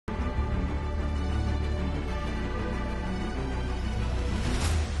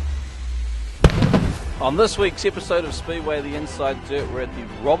On this week's episode of Speedway The Inside Dirt, we're at the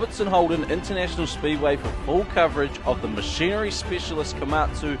Robertson Holden International Speedway for full coverage of the machinery specialist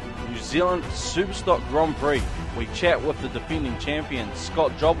Komatsu New Zealand Superstock Grand Prix. We chat with the defending champion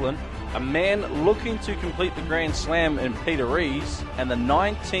Scott Joblin, a man looking to complete the Grand Slam in Peter Rees, and the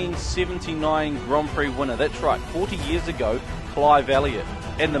 1979 Grand Prix winner, that's right, 40 years ago, Clive Elliott.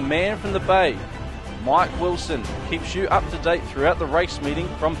 And the man from the Bay, Mike Wilson, keeps you up to date throughout the race meeting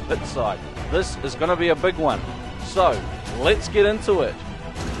from pitside. This is going to be a big one. So, let's get into it.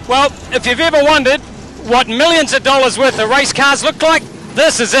 Well, if you've ever wondered what millions of dollars worth of race cars look like,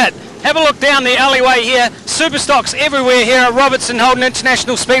 this is it. Have a look down the alleyway here. Superstocks everywhere here at Robertson Holden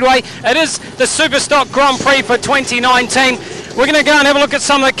International Speedway. It is the Superstock Grand Prix for 2019. We're going to go and have a look at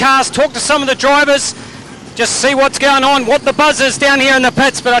some of the cars, talk to some of the drivers, just see what's going on, what the buzz is down here in the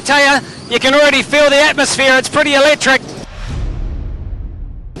pits. But I tell you, you can already feel the atmosphere. It's pretty electric.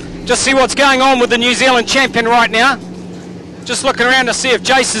 Just see what's going on with the New Zealand champion right now. Just looking around to see if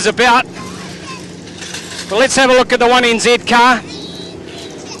Jace is about. Well, let's have a look at the 1NZ car.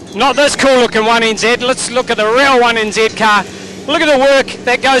 Not this cool looking 1NZ. Let's look at the real 1NZ car. Look at the work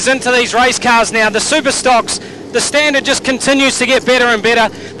that goes into these race cars now. The Superstocks, the standard just continues to get better and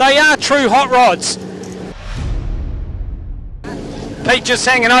better. They are true hot rods. Pete just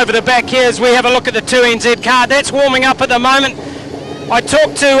hanging over the back here as we have a look at the 2NZ car. That's warming up at the moment. I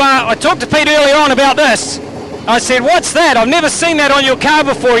talked to Pete earlier on about this. I said, what's that? I've never seen that on your car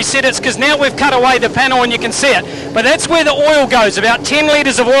before. He said, it's because now we've cut away the panel and you can see it. But that's where the oil goes, about 10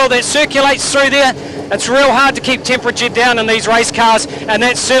 litres of oil that circulates through there. It's real hard to keep temperature down in these race cars, and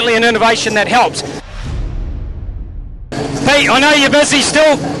that's certainly an innovation that helps. Pete, I know you're busy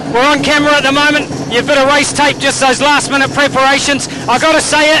still. We're on camera at the moment. You've got a race tape, just those last minute preparations. I've got to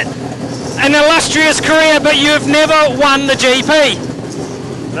say it, an illustrious career, but you've never won the GP.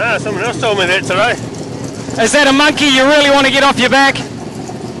 No, someone else told me that today. Is that a monkey you really want to get off your back?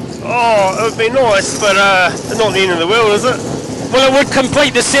 Oh, it would be nice, but it's not the end of the world, is it? Well, it would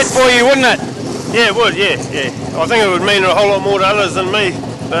complete the set for you, wouldn't it? Yeah, it would, yeah. I think it would mean a whole lot more to others than me,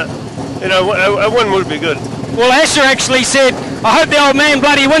 but, you know, a win would be good. Well, Asher actually said, I hope the old man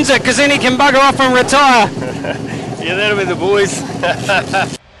bloody wins it, because then he can bugger off and retire. Yeah, that'll be the boys.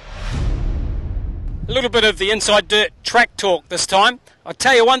 A little bit of the Inside Dirt track talk this time. I'll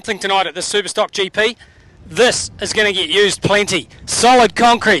tell you one thing tonight at the Superstock GP. This is going to get used plenty. Solid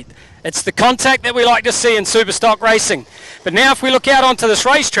concrete. It's the contact that we like to see in Superstock racing. But now if we look out onto this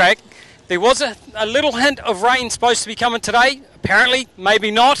racetrack, there was a little hint of rain supposed to be coming today. Apparently, maybe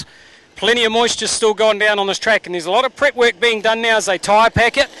not. Plenty of moisture still going down on this track, and there's a lot of prep work being done now as they tyre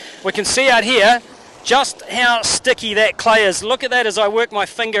pack it. We can see out here just how sticky that clay is. Look at that as I work my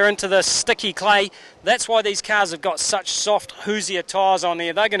finger into the sticky clay. That's why these cars have got such soft Hoosier tyres on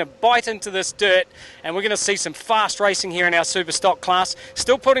there. They're going to bite into this dirt, and we're going to see some fast racing here in our Superstock class.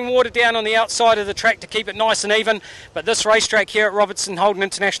 Still putting water down on the outside of the track to keep it nice and even, but this racetrack here at Robertson Holden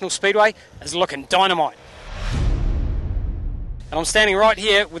International Speedway is looking dynamite. And I'm standing right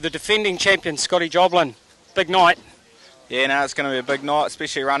here with the defending champion, Scotty Joblin. Big night. Yeah, no, it's going to be a big night,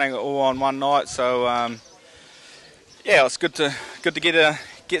 especially running it all on one night. So, yeah, it's good to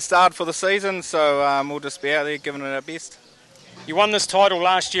get started for the season. So we'll just be out there giving it our best. You won this title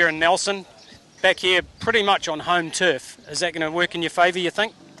last year in Nelson, back here pretty much on home turf. Is that going to work in your favour, you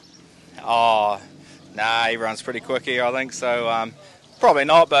think? Oh, nah, everyone's pretty quick here, I think. So probably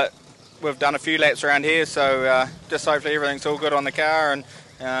not, but we've done a few laps around here. So just hopefully everything's all good on the car,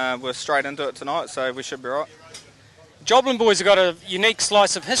 and we're straight into it tonight. So we should be right. Joblin boys have got a unique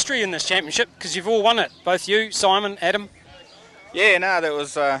slice of history in this championship because you've all won it, both you, Simon, Adam. Yeah, no, that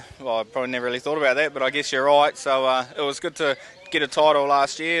was, well, I probably never really thought about that, but I guess you're right. So it was good to get a title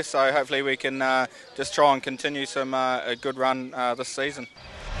last year, so hopefully we can just try and continue a good run this season.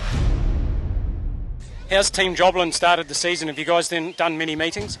 How's Team Joblin started the season? Have you guys then done many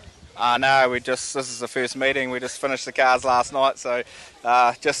meetings? No, this is the first meeting. We just finished the cars last night, so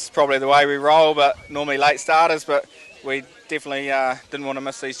just probably the way we roll, but normally late starters, but we definitely didn't want to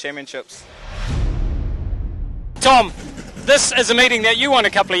miss these championships. Tom, this is a meeting that you won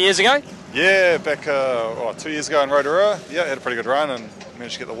a couple of years ago. Yeah, back 2 years ago in Rotorua. Yeah, had a pretty good run and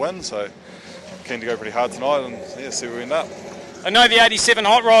managed to get the win, so keen to go pretty hard tonight and yeah, see where we end up. I know the 87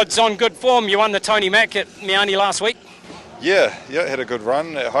 Hot Rod's on good form. You won the Tony Mac at Meoni last week. Yeah, had a good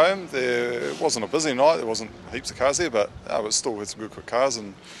run at home. It wasn't a busy night, there wasn't heaps of cars there, but it still had some good quick cars,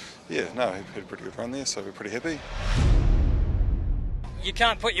 and yeah, no, had a pretty good run there, so we're pretty happy. You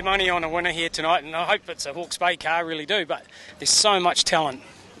can't put your money on a winner here tonight, and I hope it's a Hawke's Bay car, I really do, but there's so much talent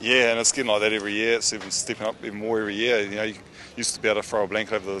Yeah, and it's getting like that every year. It's even stepping up even more every year. You know, you used to be able to throw a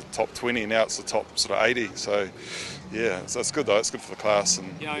blanket over the top 20, now it's the top sort of 80. So, yeah, so it's good though. It's good for the class.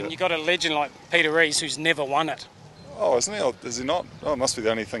 And and you got a legend like Peter Rees who's never won it. Oh, isn't he? Is he not? Oh, it must be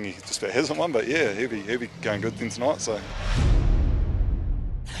the only thing he just about hasn't won. But yeah, he'll be going good then tonight. So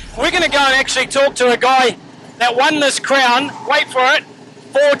we're going to go and actually talk to a guy that won this crown. Wait for it.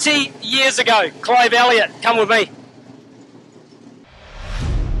 40 years ago, Clive Elliott. Come with me.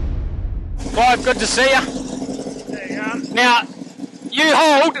 Clive, good to see you. There you are. Now, you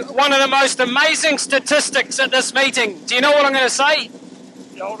hold one of the most amazing statistics at this meeting. Do you know what I'm going to say?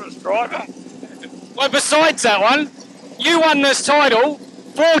 The oldest driver. Well, besides that one, you won this title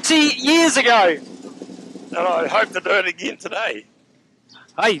 40 years ago. And I hope to do it again today.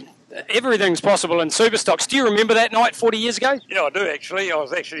 Hey, everything's possible in Superstocks. Do you remember that night 40 years ago? Yeah, I do actually. I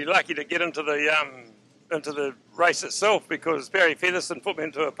was actually lucky to get into the race itself because Barry Featherston put me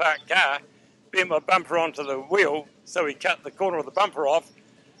into a parked car, bent my bumper onto the wheel, so he cut the corner of the bumper off,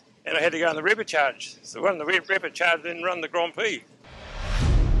 and I had to go on the rapid charge. So run the rapid charge, then run the Grand Prix.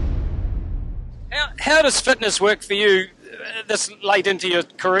 How does fitness work for you this late into your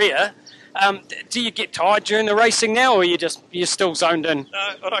career? Do you get tired during the racing now, or you're still zoned in?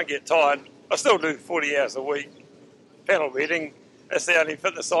 No, I don't get tired. I still do 40 hours a week. Panel beating, that's the only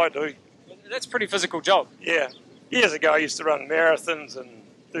fitness I do. That's a pretty physical job. Yeah. Years ago I used to run marathons and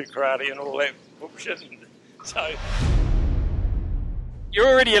do karate and all that bullshit. So You're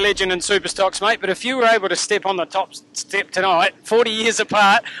already a legend in Superstocks, mate, but if you were able to step on the top step tonight, 40 years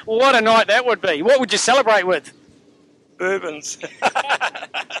apart, what a night that would be. What would you celebrate with? bourbons.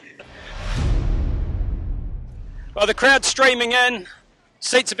 Well, the crowd's streaming in,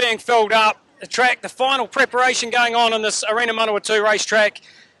 seats are being filled up, the track, the final preparation going on this Arena Manawatu racetrack.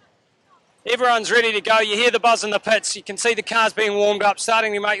 Everyone's ready to go. You hear the buzz in the pits. You can see the cars being warmed up,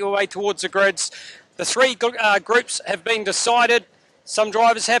 starting to make your way towards the grids. The three groups have been decided. Some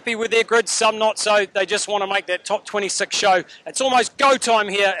drivers happy with their grids, some not so. They just want to make that top 26 show. It's almost go time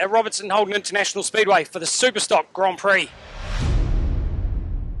here at Robertson Holden International Speedway for the Superstock Grand Prix.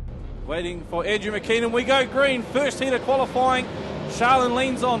 Waiting for Andrew McKeenan. We go green. First heater qualifying. Charlene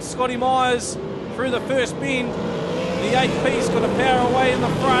leans on Scotty Myers through the first bend. The 8P's got to power away in the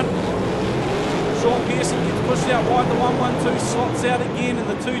front. Sean Pearson gets pushed out wide. The 112 slots out again, and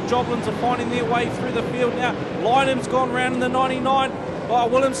the two Joblins are finding their way through the field now. Lynham's gone round in the 99.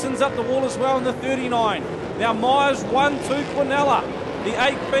 Williamson's up the wall as well in the 39. Now Myers 1-2 Quinella. The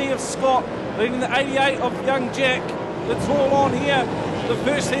 8B of Scott leading the 88 of young Jack. It's all on here. The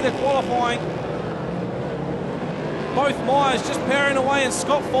first heater qualifying. Both Myers just powering away, and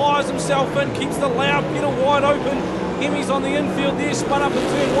Scott fires himself in, keeps the loud pedal wide open. Hemi's on the infield there, spun up in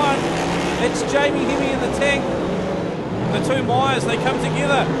turn one. It's Jamie Hemi in the tank. The two Myers, they come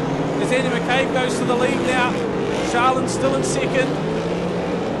together as Andy McCabe goes to the lead now. Charlin's still in second.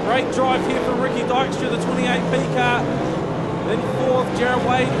 Great drive here from Ricky Dykstra, the 28P car. In fourth, Jared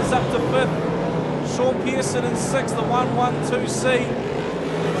Wade is up to fifth. Sean Pearson in sixth, the 112C.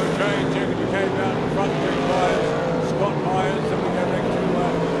 Okay, Jared McCabe out in front, three Myers, Scott Myers, then we go back to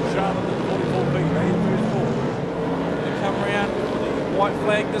Charlin at the 44P, they hit first four. They come round for the white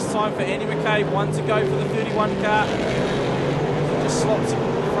flag this time for Andy McCabe, one to go for the 31 car. He just slots in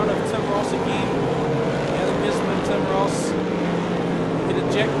front of Tim Ross again. Now the Mesman, Tim Ross. Hit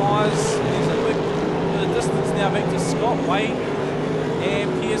Jack Myers. There's a bit of distance now back to Scott Wade and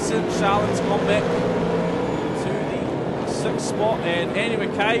Pearson. Charlotte's gone back to the sixth spot, and Andy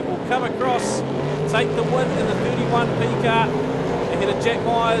McCabe will come across, take the win in the 31P car. Ahead of Jack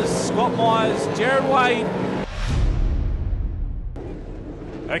Myers, Scott Myers, Jared Wade.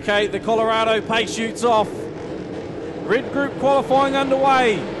 Okay, the Colorado pace shoots off. Red group qualifying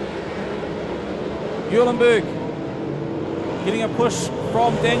underway. Eulenberg getting a push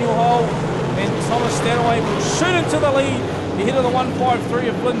from Daniel Hull, and Thomas Stanaway will shoot into the lead. Ahead of the 153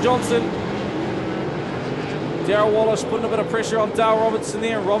 of Flynn Johnson. Darryl Wallace putting a bit of pressure on Dale Robertson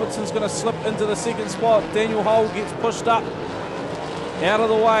there, and Robertson's going to slip into the second spot. Daniel Hull gets pushed up out of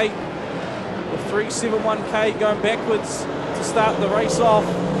the way. The 371K going backwards to start the race off.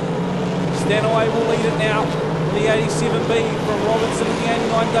 Stanaway will lead it now. The 87B from Robertson and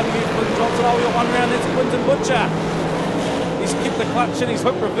the 89W Flynn Johnson. Oh, we got one round, that's Quinton Butcher. He's kept the clutch in his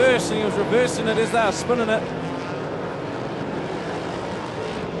hook reverse, and he was reversing it as they were spinning it.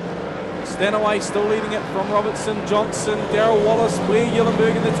 Stanaway still leading it from Robertson, Johnson, Darryl Wallace, Blair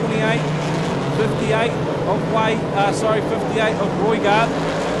Eulenberg in the 28, 58 of Wade, 58 of Roygard.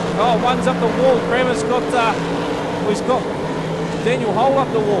 Oh, one's up the wall. Kramer's got, he's got Daniel Hull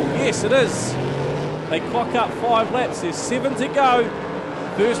up the wall. Yes, it is. They clock up 5 laps. There's 7 to go.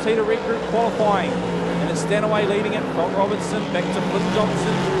 First heat of red group qualifying. And it's Stanaway leading it from Robertson. Back to Flynn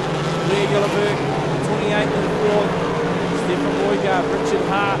Johnson. Blair Yellowberg, 28 in the fourth. Stephen Roygaard, Richard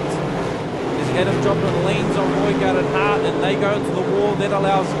Hart. As Adam Joblin leans on Roygaard and Hart, and they go into the wall. That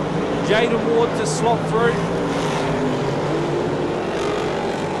allows Jaden Ward to slot through.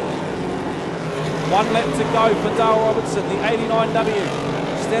 1 lap to go for Dale Robertson, the 89W.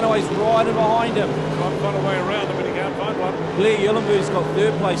 Stanaway's right in behind him. Trying to find a way around him, but he can't find one. Blair Yellenberg's got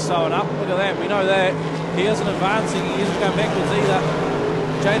third place sewing up. Look at that, we know that. He isn't advancing, he isn't going backwards either.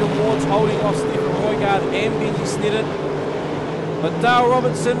 Jaden Ward's holding off Stephen Roygaard and Benji Sneddon. But Dale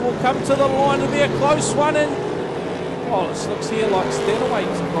Robertson will come to the line to be a close one. And oh, this looks here like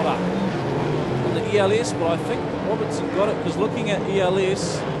Stanaway's got up on the ELS, but I think Robertson got it, because looking at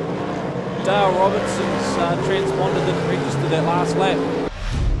ELS, Dale Robertson's transponder didn't register that last lap.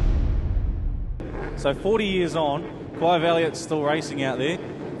 So 40 years on, Clive Elliott's still racing out there.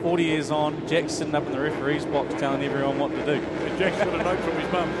 40 years on, Jack's sitting up in the referee's box telling everyone what to do. And Jack's got a note from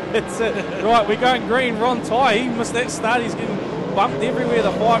his mum. That's it. Right, we're going green. Ron Ty, he missed that start. He's getting bumped everywhere,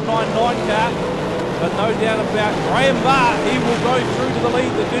 the 599 car. But no doubt about Graham Barr, he will go through to the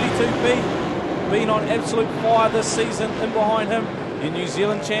lead, the 32P. Been on absolute fire this season. In behind him, the New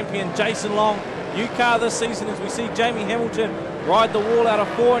Zealand champion Jason Long. New car this season as we see Jamie Hamilton ride the wall out of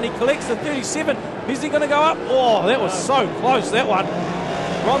 4, and he collects the 37. Is he going to go up? Oh, that was so close, that one.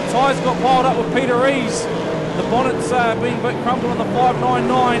 Ron Ty's got piled up with Peter Rees. The bonnet's been a bit crumbled on the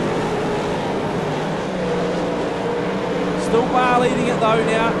 599. Still Barr leading it though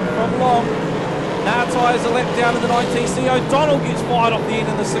now from Long. Nartai is a lap down in the 19C. O'Donnell gets fired off the end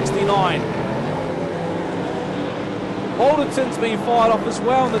of the 69. Alderton's been fired off as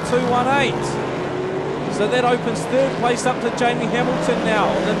well in the 218. So that opens third place up to Jamie Hamilton now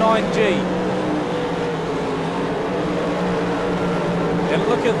on the 9G. And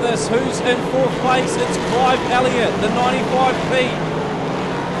look at this, who's in fourth place? It's Clive Elliott, the 95P.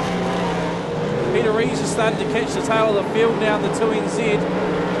 Peter Rees is starting to catch the tail of the field now in the 2NZ.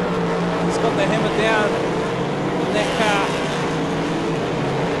 He's got the hammer down in that car.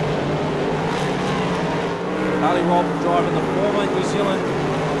 Harley Robb driving the former New Zealand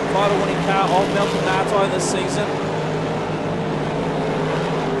title-winning car of Malcolm Nartai this season.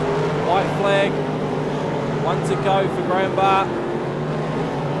 White flag, 1 to go for Graham Barr.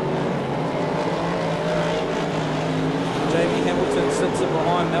 Jamie Hamilton sits in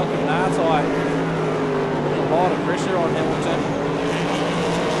behind Malcolm Nartai. Putting a lot of pressure on Hamilton.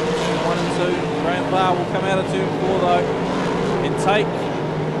 1 and 2. Graham Barr will come out of turn 4 though and take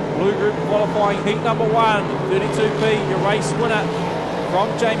Blue Group qualifying heat number 1. 32P, your race winner from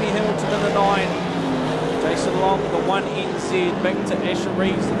Jamie Hamilton in the 9. Jason Long, the 1NZ, back to Asher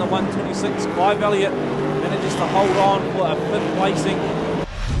Reeves in the 126. Clive Elliott manages to hold on for a 5th placing.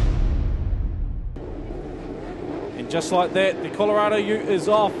 Just like that, the Colorado Ute is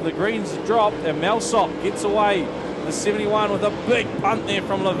off, the greens dropped, and Melsop gets away. The 71 with a big punt there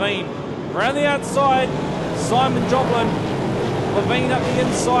from Levien. Around the outside, Simon Joblin. Levien up the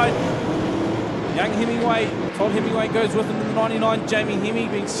inside. Young Hemingway, Todd Hemingway goes with him in the 99. Jamie Hemi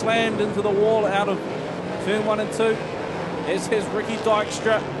being slammed into the wall out of turn 1 and 2. As has Ricky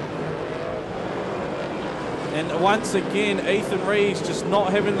Dykstra. And once again, Ethan Rees just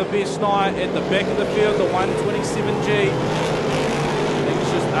not having the best night at the back of the field, the 127G. Things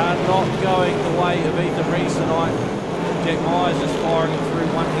just are not going the way of Ethan Rees tonight. Jack Myers just firing it through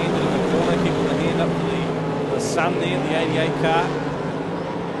one-handed in the corner, keeping the hand up to the sun there, the 88 car.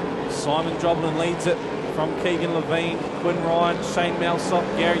 Simon Joblin leads it from Keegan Levien, Quinn Ryan, Shane Melsop,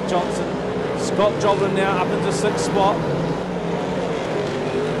 Gary Johnson. Scott Joblin now up into 6th spot.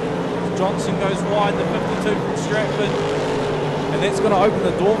 Johnson goes wide, the 52 from Stratford. And that's going to open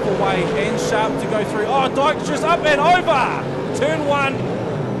the door for Wade and Sharp to go through. Oh, Dyke's just up and over! Turn 1.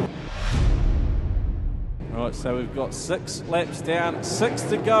 Right, so we've got 6 laps down, 6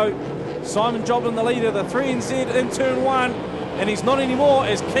 to go. Simon Joblin, the leader, the 3NZ in turn 1. And he's not anymore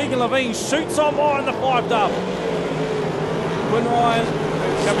as Keegan Levien shoots on behind the 5-dub. Quinn Ryan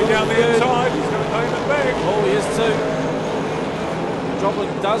coming down the inside, he's going to claim it back. Oh, he is too. Joblin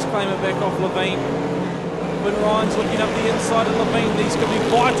does claim it back off Levien. Quinn Ryan's looking up the inside of Levien. These could be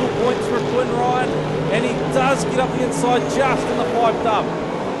vital points for Quinn Ryan. And he does get up the inside just in the 5-dub.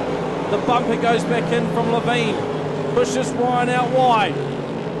 The bumper goes back in from Levien. Pushes Ryan out wide.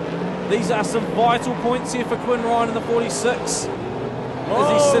 These are some vital points here for Quinn Ryan in the 46.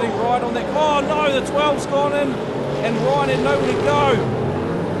 As he's sitting right on that. Oh no, the 12's gone in. And Ryan had nowhere to go.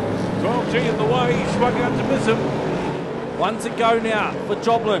 12G in the way, he's struggling up to miss him. 1 to go now for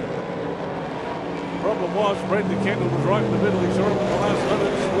Joblin. Problem was, Brendan Kendall was right in the middle. He saw him at the last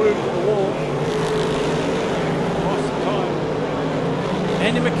minute, swerved to the wall. Lost some time.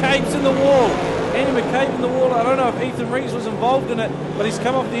 Andy McCabe's in the wall. Andy McCabe in the wall. I don't know if Ethan Rees was involved in it, but he's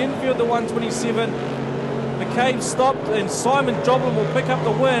come off the infield, the 127. McCabe stopped, and Simon Joblin will pick up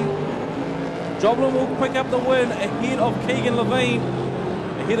the win. Joblin will pick up the win ahead of Keegan Levien,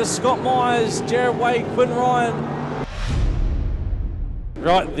 ahead of Scott Myers, Jared Wade, Quinn Ryan.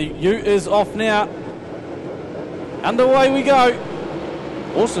 Right, the U is off now. Underway we go.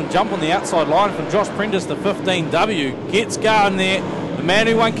 Awesome jump on the outside line from Josh Prentice, the 15W. Gets going there. The man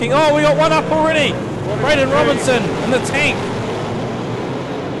who won King. Oh, we got one up already. Braden Robinson in the tank.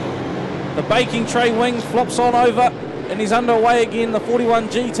 The baking tray wing flops on over, and he's underway again. The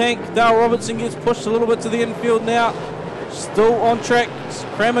 41G tank. Dale Robertson gets pushed a little bit to the infield now. Still on track.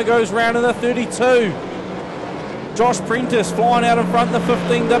 Kramer goes round in the 32. Josh Prentice flying out in front, the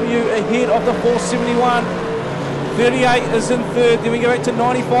 15W ahead of the 471. 38 is in third. Then we go back to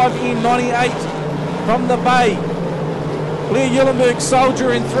 95 in 98 from the Bay. Blair Yellenberg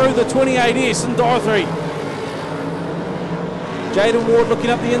soldiering through the 28S in Dorothy. Jaden Ward looking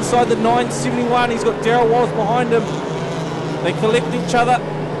up the inside, the 971. He's got Darryl Wallace behind him. They collect each other,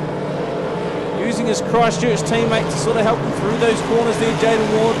 using his Christchurch teammate to sort of help him through those corners there, Jaden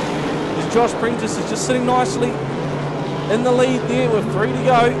Ward. As Josh Prentice is just sitting nicely in the lead there with 3 to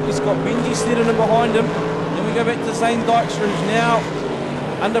go. He's got Benji Steadon in behind him. Then we go back to Zane Dykstra, who's now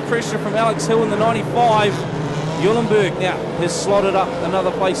under pressure from Alex Hill in the 95. Eulenberg now has slotted up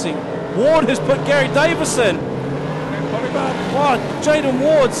another placing. Ward has put Gary Davis in. Oh, Jaden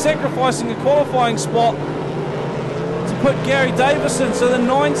Ward sacrificing a qualifying spot to put Gary Davis in. So the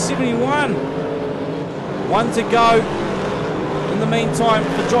 971. 1 to go. In the meantime,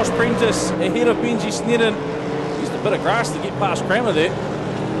 for Josh Prentice ahead of Benji Snedden. Used a bit of grass to get past Kramer there.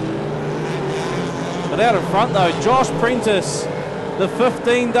 But out in front though, Josh Prentice, the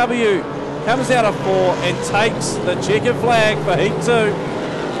 15W, comes out of 4 and takes the checkered flag for Heat 2.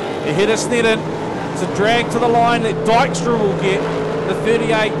 Ahead of Snedden. It's a drag to the line that Dykstra will get, the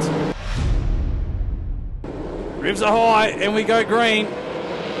 38. Revs are high and we go green.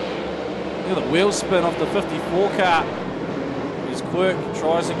 Look at the wheel spin off the 54 car. Here's Quirk,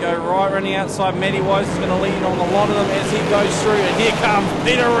 tries to go right around the outside. Matty Wise is going to lead on a lot of them as he goes through. And here comes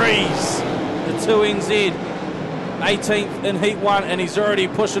Peter Rees, the 2NZ. 18th in Heat 1, and he's already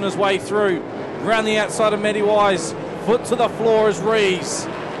pushing his way through. Around the outside of Matty Wise. Foot to the floor is Rees.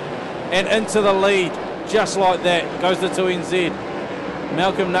 And into the lead. Just like that goes the 2NZ.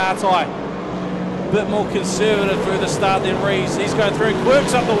 Malcolm Nartai, a bit more conservative through the start than Rees. He's going through,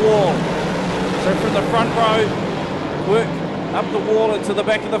 Quirk's up the wall. So from the front row, Quirk up the wall into the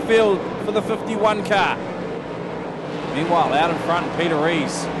back of the field for the 51 car. Meanwhile, out in front, Peter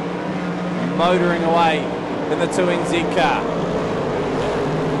Rees motoring away in the 2NZ car.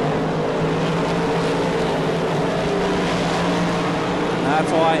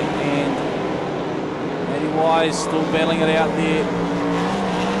 Nartai and Matty Wise still battling it out there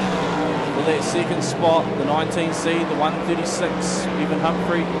for that second spot. The 19C, the 136, Evan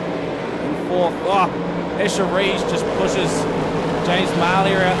Humphrey in fourth. Oh, Asher Rees just pushes James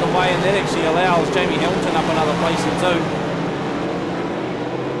Marlier out the way, and that actually allows Jamie Hamilton up another place in two.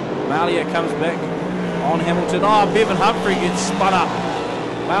 Marlier comes back on Hamilton. Oh, Bevan Humphrey gets spun up.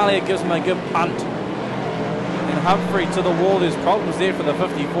 Marlier gives him a good punt. And Humphrey to the wall. There's problems there for the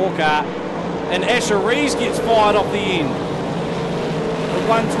 54 car. And Asher Rees gets fired off the end. The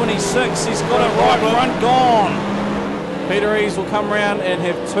 126, he's got it right front gone. Peter Rees will come round and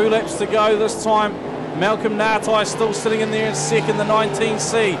have 2 laps to go this time. Malcolm Nartai still sitting in there in second, the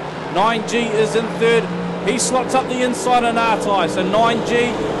 19C. 9G is in third. He slots up the inside of Nartai. So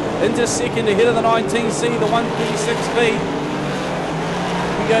 9G into second ahead of the 19C, the 136V.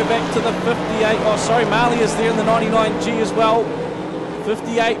 We go back to the 58. Oh, sorry, Marley is there in the 99G as well.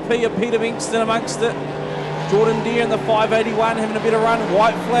 58P of Peter Bengston amongst it. Jordan Deere in the 581 having a better run.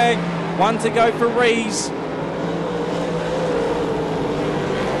 White flag. 1 to go for Rees.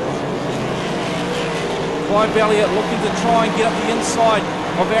 Clive Elliott looking to try and get up the inside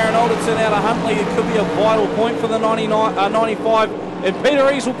of Aaron Alderton out of Huntley. It could be a vital point for the 95. And Peter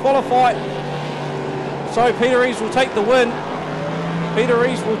Rees will qualify. So Peter Rees will take the win. Peter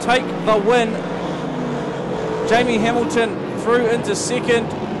Rees will take the win. Jamie Hamilton through into second.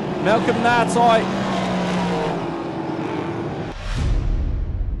 Malcolm Nartai.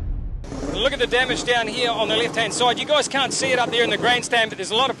 Look at the damage down here on the left-hand side. You guys can't see it up there in the grandstand, but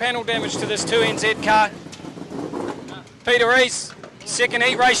there's a lot of panel damage to this 2NZ car. Peter Rees, second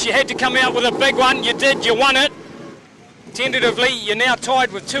heat race. You had to come out with a big one. You did. You won it. Tentatively, you're now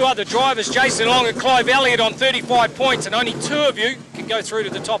tied with two other drivers, Jason Long and Clive Elliott, on 35 points, and only two of you can go through to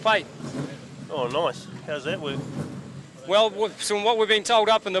the top 8. Oh, nice. How's that work? Well, from what we've been told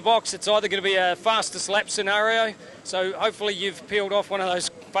up in the box, it's either going to be a fastest lap scenario, so hopefully you've peeled off one of those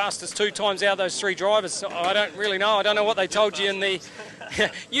fastest 2 times out of those 3 drivers. I don't really know. I don't know what they told you in the...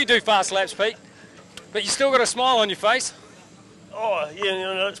 You do fast laps, Pete, but you still got a smile on your face. Oh, yeah, you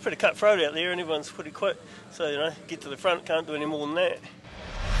know, it's pretty cutthroat out there and everyone's pretty quick. So, you know, get to the front, can't do any more than that.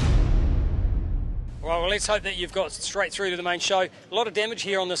 Well, let's hope that you've got straight through to the main show. A lot of damage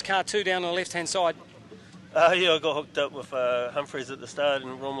here on this car too, down on the left-hand side. Yeah, I got hooked up with Humphreys at the start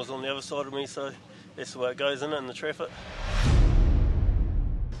and Ron was on the other side of me, so that's the way it goes, isn't it, in the traffic.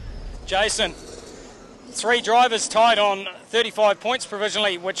 Jason, 3 drivers tied on 35 points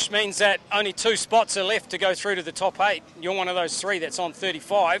provisionally, which means that only 2 spots are left to go through to the top 8. You're one of those 3 that's on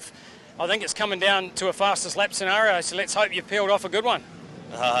 35. I think it's coming down to a fastest lap scenario, so let's hope you peeled off a good one.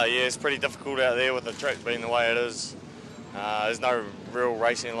 Yeah, it's pretty difficult out there with the track being the way it is. There's no real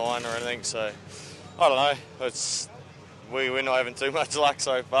racing line or anything, so I don't know. We're not having too much luck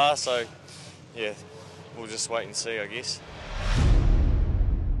so far, so yeah, we'll just wait and see, I guess.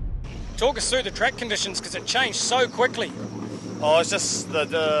 Talk us through the track conditions, because it changed so quickly. Oh, it's just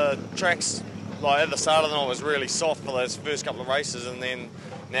the tracks, like at the start of the night was really soft for those first couple of races, and then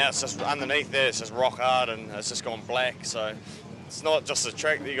now it's just underneath there, it's just rock hard and it's just gone black. So it's not just the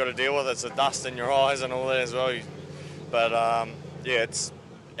track that you got to deal with; it's the dust in your eyes and all that as well. But yeah,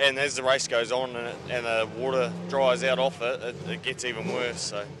 and as the race goes on and the water dries out off it, it gets even worse.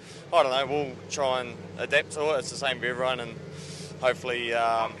 So I don't know. We'll try and adapt to it. It's the same for everyone, and hopefully,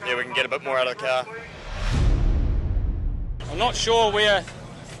 yeah, we can get a bit more out of the car. I'm not sure where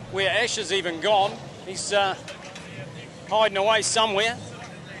Ash has even gone. He's hiding away somewhere.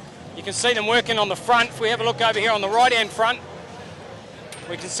 You can see them working on the front. If we have a look over here on the right-hand front,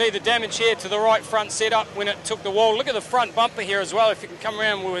 we can see the damage here to the right front setup when it took the wall. Look at the front bumper here as well. If you can come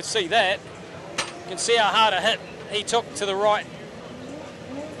around, we'll see that. You can see how hard a hit he took to the right.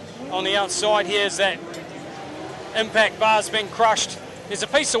 On the outside here is that impact bar's been crushed. There's a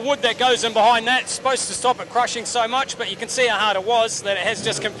piece of wood that goes in behind that. It's supposed to stop it crushing so much, but you can see how hard it was, that it has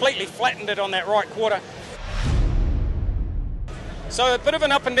just completely flattened it on that right quarter. So a bit of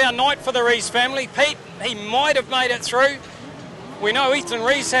an up and down night for the Rees family. Pete, he might have made it through. We know Ethan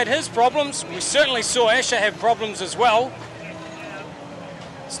Rees had his problems. We certainly saw Asher have problems as well.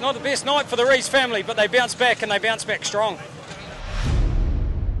 It's not the best night for the Rees family, but they bounce back, and they bounce back strong.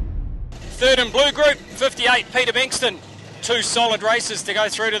 Third in blue group, 58, Peter Bengston. 2 solid races to go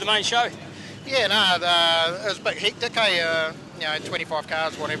through to the main show. Yeah, no, it was a bit hectic, you know, 25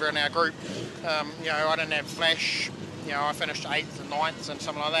 cars, whatever, in our group. You know, I didn't have flash. You know, I finished 8th and 9th and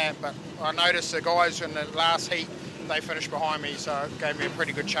something like that, but I noticed the guys in the last heat, they finished behind me, so it gave me a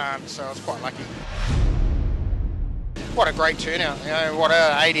pretty good chance, so I was quite lucky. What a great turnout, you know, what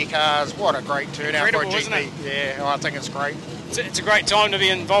 80 cars, what a great turnout. Incredible, for a GP. isn't it? Yeah, I think it's great. It's a great time to be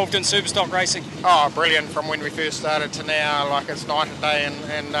involved in Superstock racing. Oh, brilliant, from when we first started to now, like it's night and day,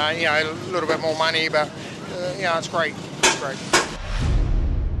 and you know, a little bit more money, but you know, it's great, it's great.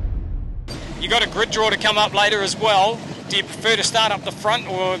 You got a grid draw to come up later as well. Do you prefer to start up the front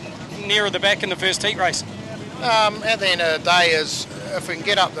or nearer the back in the first heat race? At the end of the day, is if we can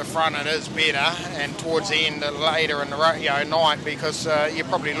get up the front, it is better, and towards the end, later in the night, because you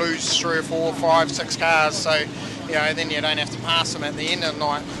probably lose 3 or 4, 5, 6 cars, so you know, then you don't have to pass them at the end of the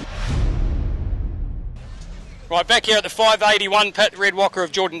night. Right, back here at the 581 pit, Red Walker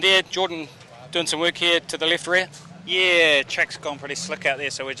of Jordan Dare. Jordan doing some work here to the left rear. Yeah, track's gone pretty slick out there,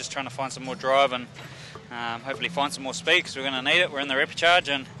 so we're just trying to find some more drive and hopefully find some more speed, because we're going to need it. We're in the repecharge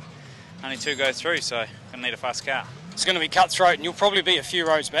and only 2 go through, so going to need a fast car. It's going to be cutthroat, and you'll probably be a few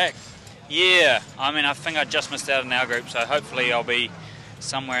rows back. Yeah, I mean, I think I just missed out in our group, so hopefully I'll be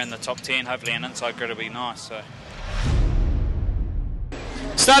somewhere in the top 10. Hopefully an inside grid will be nice. So.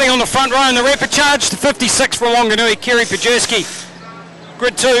 Starting on the front row in the repecharge, the 56 from Wanganui, Kerry Podjursky.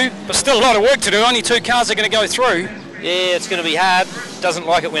 Grid 2, but still a lot of work to do. Only 2 cars are going to go through. Yeah, it's going to be hard. Doesn't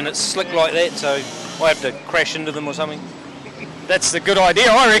like it when it's slick like that, so I have to crash into them or something. That's the good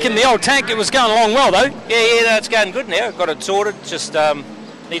idea, I reckon. The old tank, it was going along well, though. Yeah, no, it's going good now. Got it sorted. Just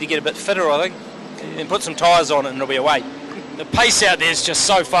need to get a bit fitter, I think, and put some tyres on it, and it'll be away. The pace out there is just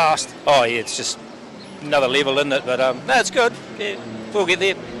so fast. Oh, yeah, it's just another level, isn't it? But no, it's good. Yeah, we'll get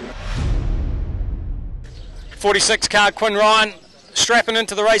there. 46 car, Quinn Ryan, strapping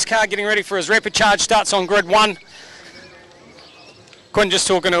into the race car, getting ready for his repecharge. Starts on grid 1. Quinn just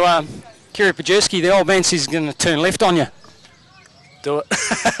talking to Kerry Podjursky. The old man says he's going to turn left on you. Do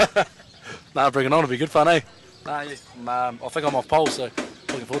it. Nah, bring it on, it'll be good fun, eh? I think I'm off pole, so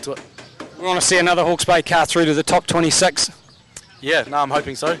looking forward to it. We want to see another Hawke's Bay car through to the top 26. Yeah, no, I'm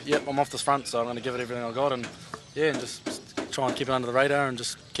hoping so. Yep, I'm off this front, so I'm going to give it everything I've got, and yeah, and just try and keep it under the radar and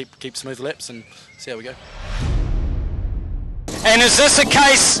just keep smooth laps and see how we go. And is this a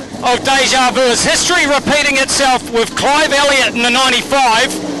case of deja vu? Is history repeating itself with Clive Elliott in the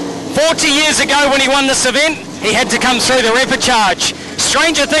 95? 40 years ago when he won this event, he had to come through the repecharge.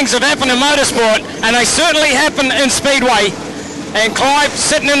 Stranger things have happened in motorsport, and they certainly happen in Speedway. And Clive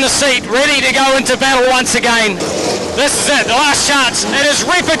sitting in the seat, ready to go into battle once again. This is it, the last chance. It is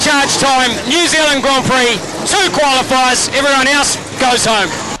repecharge time, New Zealand Grand Prix. 2 qualifiers, everyone else goes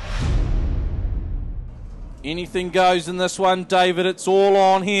home. Anything goes in this one, David. It's all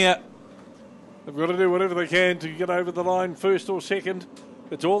on here. They've got to do whatever they can to get over the line, first or second.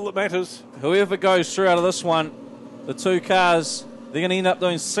 It's all that matters. Whoever goes through out of this one, the 2 cars, they're going to end up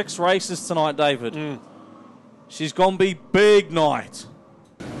doing 6 races tonight, David. She's going to be big night.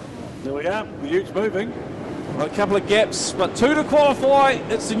 There we are. The Utes moving. Well, a couple of gaps, but 2 to qualify.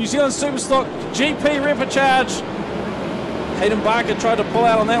 It's the New Zealand Superstock GP repecharge. Hayden Barker tried to pull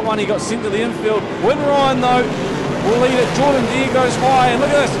out on that one. He got sent to the infield. Quinn Ryan, though, will lead it. Jordan Deere goes high. And look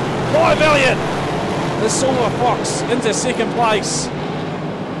at this. Clive Elliott. The Silver Fox into second place.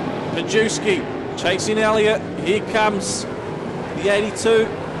 Podjursky chasing Elliott. Here comes the 82.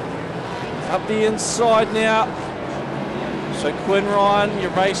 Up the inside now. So Quinn Ryan,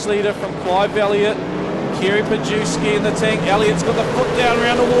 your race leader from Clive Elliott. Kerry Podjursky in the tank. Elliott's got the foot down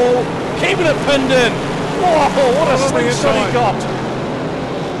around the wall. Keeping it pinned in. Oh, what a slingshot he got.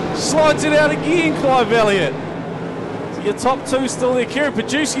 Slides it out again, Clive Elliott. So your top 2 still there. Kerry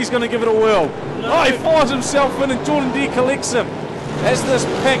Podjursky's going to give it a whirl. Oh, he finds himself in and Jordan Deere collects him. As this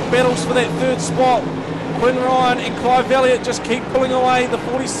pack battles for that 3rd spot, Quinn Ryan and Clive Elliott just keep pulling away the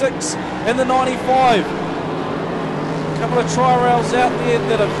 46 and the 95. A couple of tri-rails out there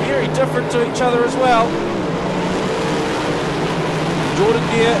that are very different to each other as well. Jordan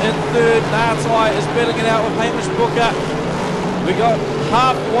Deere in 3rd. Nartai is battling it out with Hamish Booker. We got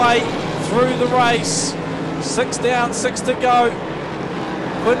halfway through the race. 6 down, 6 to go.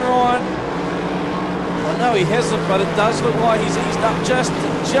 Quinn Ryan. I know he hasn't, but it does look like he's eased up just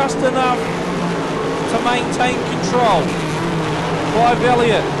enough to maintain control. Clive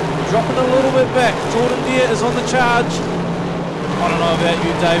Elliott dropping a little bit back. Jordan Deere is on the charge. I don't know about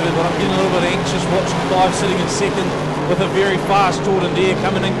you, David, but I'm getting a little bit anxious watching Clive sitting in 2nd with a very fast Jordan Deere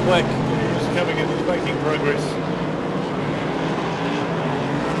coming in quick. He's coming in, he's making progress.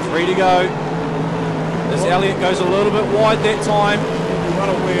 3 to go. As Elliott goes a little bit wide that time. You're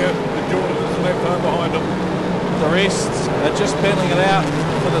well aware that Jordan is left home behind him. The rest are just pedaling it out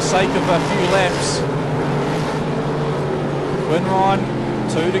for the sake of a few laps. Quinn Ryan,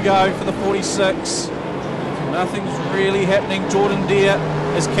 2 to go for the 46. Nothing's really happening. Jordan Deere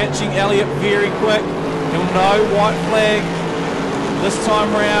is catching Elliott very quick. He'll know white flag this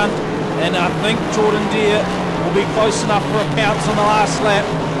time round, and I think Jordan Deere will be close enough for a pounce on the last lap.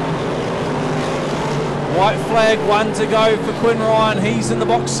 White flag, 1 to go for Quinn Ryan. He's in the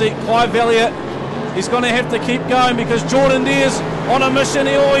box seat. Clive Elliott, he's going to have to keep going because Jordan Deere's on a mission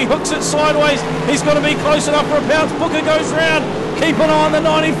here. He hooks it sideways. He's going to be close enough for a pounce. Booker goes round. Keep an eye on the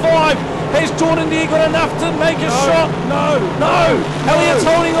 95. Has Jordan Deere got enough to make a shot? No. Elliott's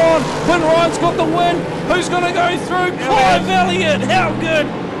holding on. Quinn Ryan's got the win. Who's going to go through? Clive Elliott. How good.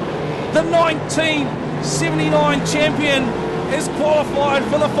 The 1979 champion is qualified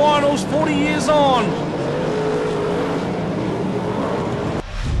for the finals 40 years on.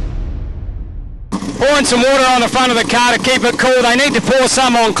 Pouring some water on the front of the car to keep it cool. They need to pour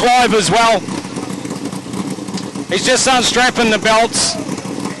some on Clive as well. He's just unstrapping the belts.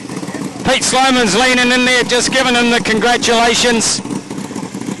 Pete Sloman's leaning in there, just giving him the congratulations.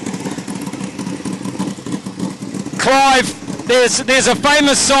 Clive, there's a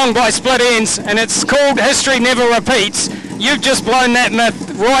famous song by Split Ends, and it's called History Never Repeats. You've just blown that myth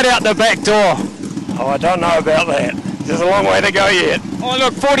right out the back door. Oh, I don't know about that. There's a long way to go yet. Oh,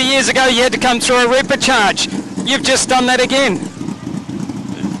 look, 40 years ago you had to come through a repecharge. You've just done that again.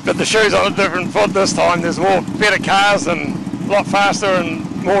 But the shoe's on a different foot this time. There's more better cars and a lot faster and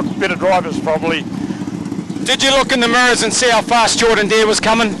more better drivers probably. Did you look in the mirrors and see how fast Jordan Deere was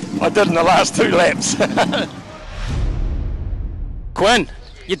coming? I did in the last 2 laps. Quinn,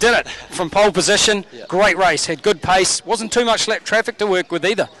 you did it from pole position. Yeah. Great race, had good pace. Wasn't too much lap traffic to work with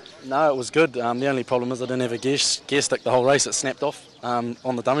either. No, it was good. The only problem is I didn't have a gear stick the whole race. It snapped off on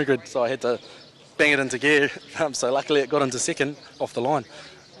the dummy grid, so I had to bang it into gear. So luckily it got into 2nd off the line.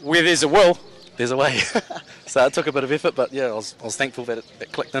 Where there's a will, there's a way. So it took a bit of effort, but yeah, I was thankful that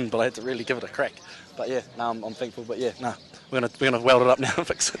it clicked in, but I had to really give it a crack. But yeah, no, I'm thankful, but yeah, no, we're gonna weld it up now and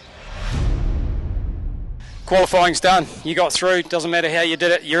fix it. Qualifying's done. You got through. Doesn't matter how you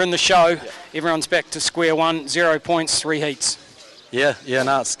did it. You're in the show. Yeah. Everyone's back to square one. 0 points, 3 heats. Yeah.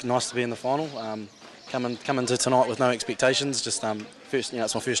 No, it's nice to be in the final. Come into tonight with no expectations. Just first,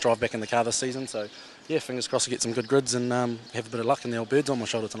 it's my first drive back in the car this season. So yeah, fingers crossed to get some good grids and have a bit of luck. And the old bird's on my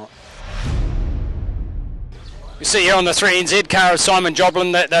shoulder tonight. You see here on the 3NZ car of Simon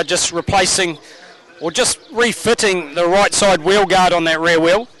Joblin that they're just replacing or just refitting the right side wheel guard on that rear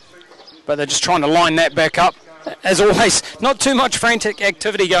wheel. But they're just trying to line that back up. As always, not too much frantic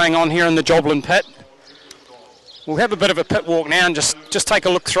activity going on here in the Joblin pit. We'll have a bit of a pit walk now and just take a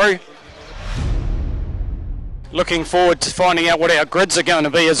look through. Looking forward to finding out what our grids are going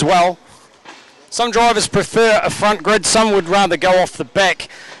to be as well. Some drivers prefer a front grid, some would rather go off the back.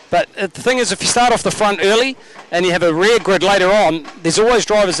 But the thing is, if you start off the front early and you have a rear grid later on, there's always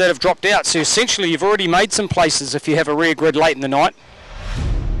drivers that have dropped out. So essentially you've already made some places if you have a rear grid late in the night.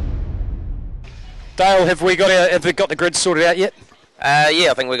 Dale, have we got the grid sorted out yet?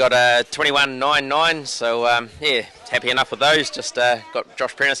 Yeah, I think we got 21.99, so yeah, happy enough with those. Just got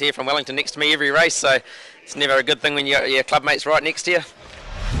Josh Prentice here from Wellington next to me every race, so it's never a good thing when your club mates right next to you.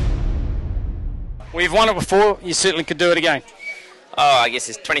 We've won it before, you certainly could do it again. Oh, I guess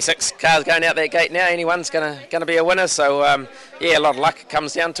there's 26 cars going out that gate now, anyone's gonna be a winner, so yeah, a lot of luck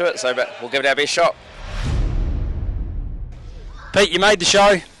comes down to it, so but we'll give it our best shot. Pete, you made the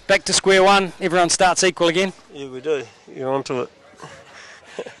show. Back to square one, everyone starts equal again. Yeah, we do. You're onto it.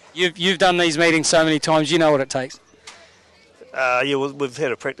 You've done these meetings so many times, you know what it takes. Yeah, we've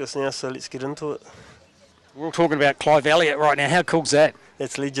had a practice now, so let's get into it. We're all talking about Clive Elliott right now. How cool's that?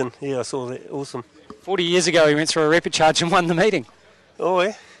 That's legend. Yeah, I saw that. Awesome. 40 years ago, he went through a rapid charge and won the meeting. Oh,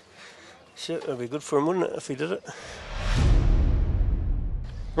 yeah. Shit, it'd be good for him, wouldn't it, if he did it?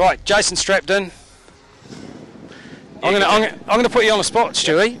 Right, Jason strapped in. I'm going to put you on the spot,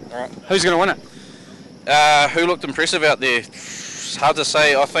 Stewie. All right. Who's going to win it? Who looked impressive out there? It's hard to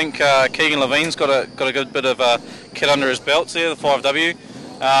say. I think Keegan Levien's got a good bit of kit under his belts there, the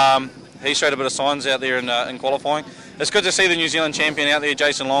 5W. He showed a bit of signs out there in qualifying. It's good to see the New Zealand champion out there,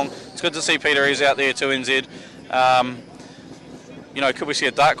 Jason Long. It's good to see Peter Rees out there, 2NZ. Could we see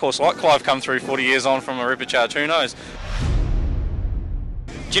a dark horse like Clive come through 40 years on from a rapid charge? Who knows?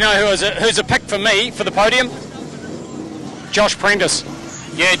 Do you know who's a pick for me for the podium? Josh Prentice.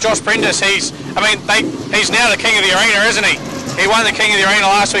 Yeah, Josh Prentice, he's now the king of the arena, isn't he? He won the king of the arena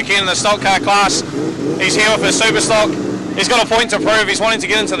last weekend in the stock car class. He's here with his Superstock. He's got a point to prove. He's wanting to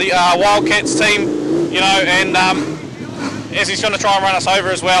get into the Wildcats team, and as he's going to try and run us over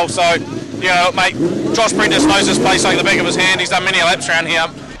as well. So, mate, Josh Prentice knows this place like the back of his hand. He's done many laps around here.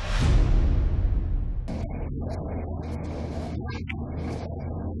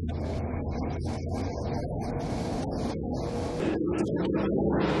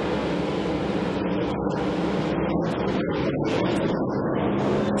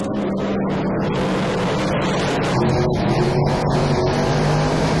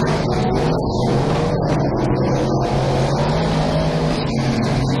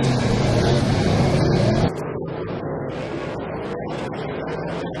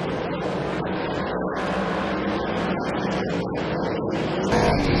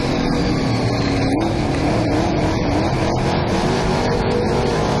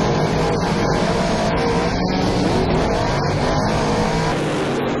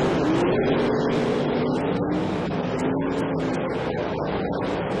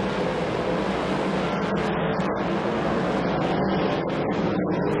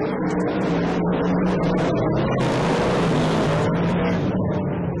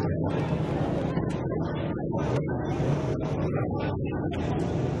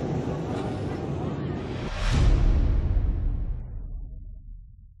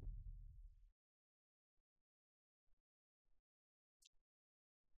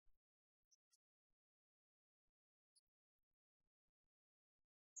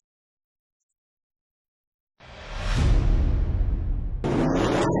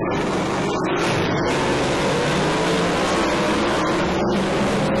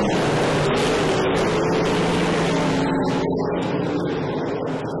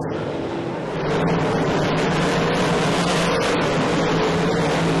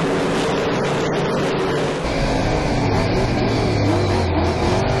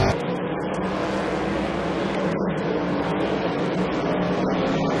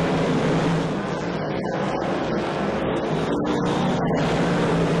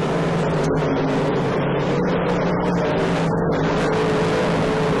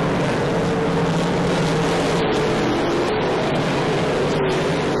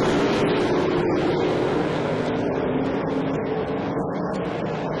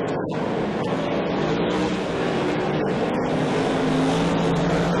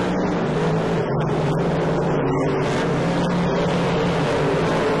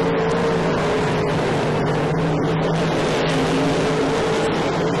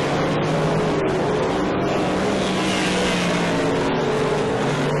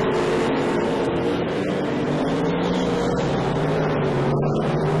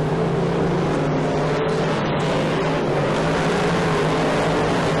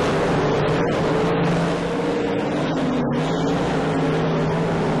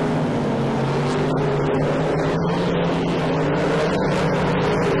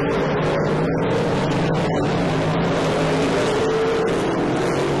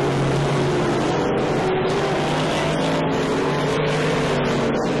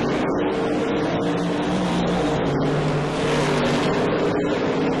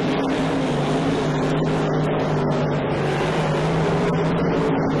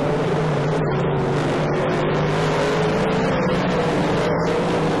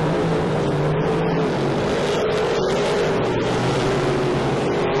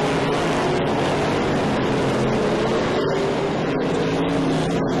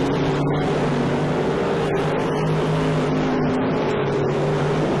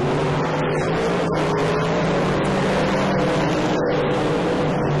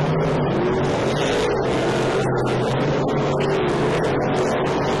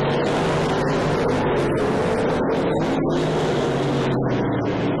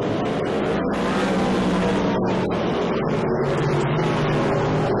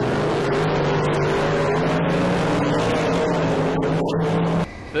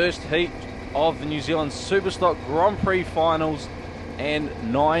 first heat of the New Zealand Superstock Grand Prix finals, and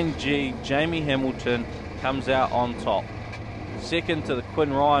 9G Jamie Hamilton comes out on top. Second to the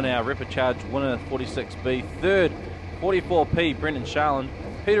Quinn Ryan, our repechage winner, 46B. Third, 44P, Brendan Charland.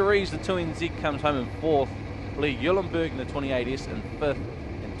 Peter Rees, the 2NZ, comes home in fourth. Lee Eulenberg in the 28S in fifth.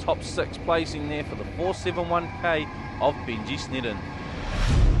 And top six placing there for the 471K of Benji Snedden.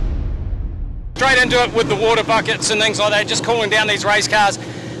 Straight into it with the water buckets and things like that, just cooling down these race cars.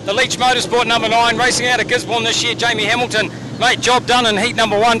 The Leech Motorsport number 9, racing out of Gisborne this year, Jamie Hamilton. Mate, job done in heat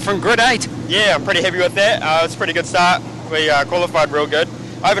number 1 from grid 8. Yeah, I'm pretty happy with that. It's a pretty good start. We qualified real good.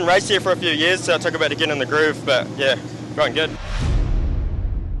 I haven't raced here for a few years, so it took a bit to get in the groove, but yeah, going good.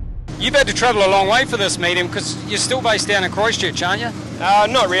 You've had to travel a long way for this meeting because you're still based down in Christchurch, aren't you?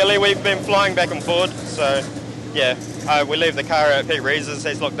 Not really. We've been flying back and forth, so yeah. We leave the car at Pete Rees's.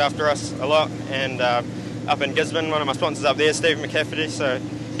 He's looked after us a lot, and up in Gisborne, one of my sponsors up there, Steve McCafferty. So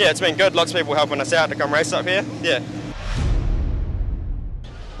yeah, it's been good. Lots of people helping us out to come race up here. Yeah.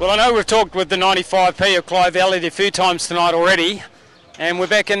 Well, I know we've talked with the 95P of Clive Elliott a few times tonight already, and we're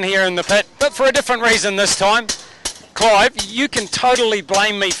back in here in the pit, but for a different reason this time. Clive, you can totally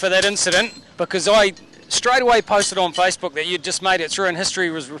blame me for that incident because I straight away posted on Facebook that you'd just made it through and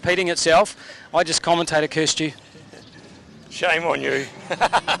history was repeating itself. I just commentator cursed you. Shame on you.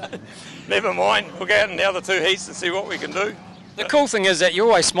 Never mind, we'll go out in the other two heats and see what we can do. The cool thing is that you're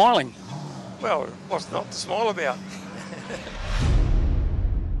always smiling. Well, what's not to smile about?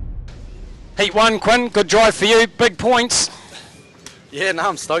 Heat 1, Quinn, good drive for you, big points. Yeah, no,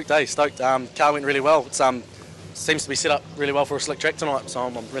 I'm stoked, stoked. Car went really well. It seems to be set up really well for a slick track tonight, so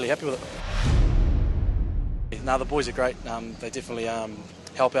I'm really happy with it. No, the boys are great. They definitely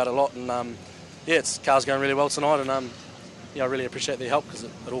help out a lot, and yeah, car's going really well tonight, and yeah, I really appreciate their help because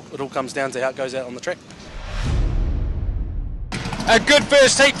it all comes down to how it goes out on the track. A good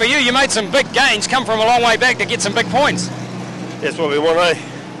first heat for you. You made some big gains, come from a long way back to get some big points. That's what we want, eh?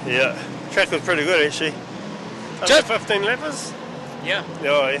 Yeah. Track was pretty good actually. Just 15 lappers? Yeah.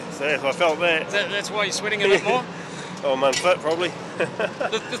 Oh, yeah, so I felt that. That's why you're sweating a bit more? Oh, I'm unfit probably.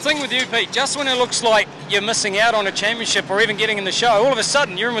 The thing with you, Pete, just when it looks like you're missing out on a championship or even getting in the show, all of a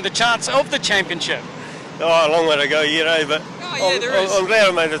sudden you're in with a chance of the championship. Oh, a long way to go yet, eh? But oh, yeah, there is. I'm glad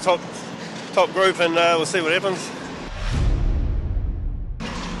I made the top group, and we'll see what happens.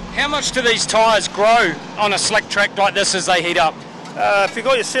 How much do these tyres grow on a slick track like this as they heat up? If you've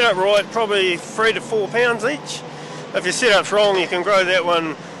got your setup right, probably 3 to 4 pounds each. If your setup's wrong, you can grow that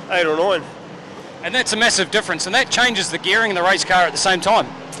one 8 or 9. And that's a massive difference, and that changes the gearing in the race car at the same time.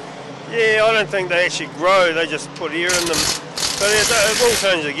 Yeah, I don't think they actually grow, they just put air in them. But it will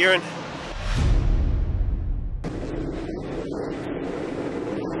change the gearing.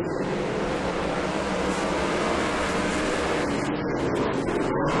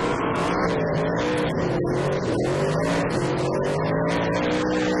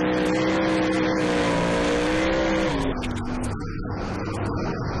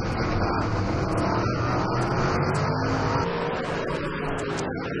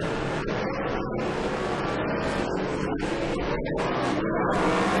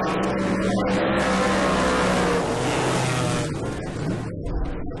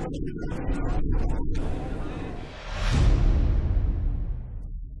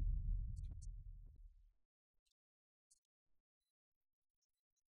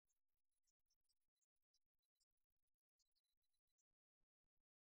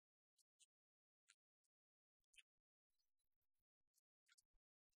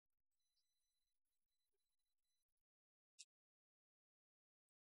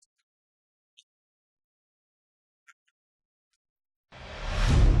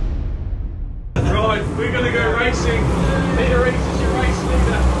 Right, we're going to go racing. Peter Rees is your race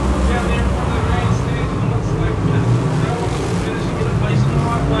leader down there in front of the grandstand. It looks like Joblin will finish and get a place in the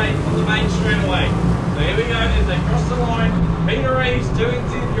right way on the main straightaway. So here we go as they cross the line. Peter Rees,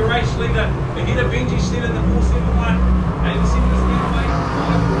 2NZ, your race leader. Ahead of Benji Snedden, the 471. And the second is the way.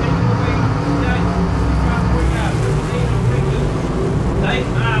 They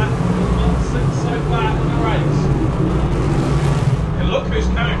are on 6 so far in the race. And look who's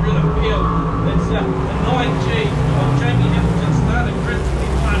coming through the field. It's the 9G of Jamie Hamilton started principally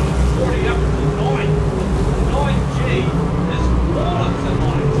fast, 40 up to 9. 9G is all of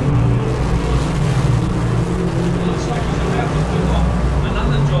tonight. It looks like he's about to pick off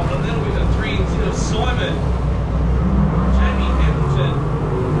another job, and that'll be the 3NZ of Simon. Jamie Hamilton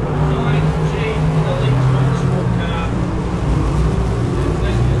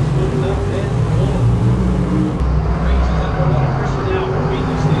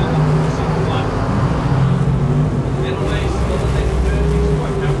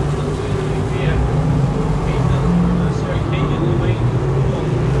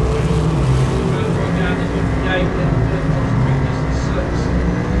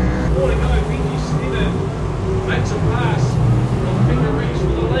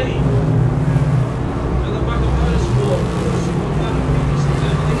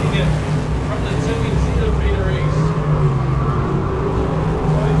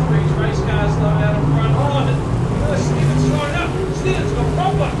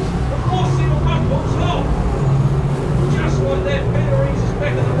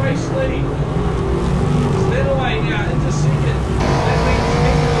lead. Stanaway now into second. That means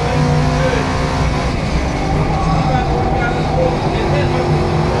Keegan Levien third. Stephen Roygaard in fourth. And that opens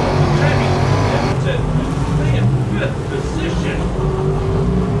the door for Jamie Hamilton being in fifth position.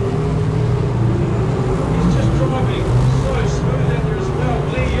 He's just driving so smooth out there as well.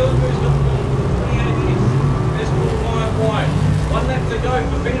 Lee Yilbu's got 28 That's pulled 9 wide. 1 lap to go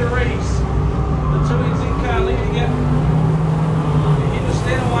for Peter Rees. The 2NZ car leading it. Ahead of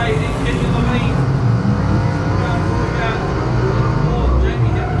Stanaway and Keegan Levien. Roygaard in fourth.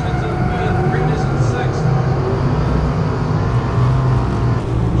 Jamie Hamilton's in third. Rees in sixth.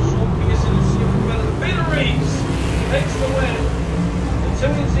 Sean Pearson in seventh. But Peter Rees takes the win. The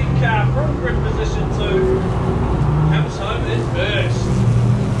 2NZ car from grid position 2 comes home in first.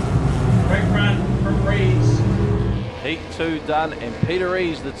 Great run from Rees. Heat 2 done, and Peter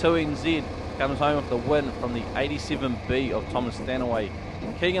Rees, the 2NZ, comes home with the win from the 87B of Thomas Stanaway.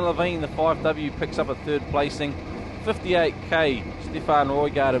 Keegan Levien, the 5W, picks up a third placing. 58K, Stefan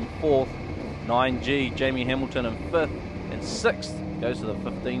Roygaard in fourth. 9G, Jamie Hamilton in fifth. And sixth goes to the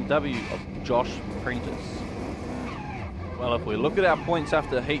 15W of Josh Prentice. Well, if we look at our points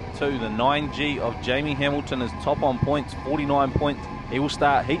after Heat 2, the 9G of Jamie Hamilton is top on points, 49 points. He will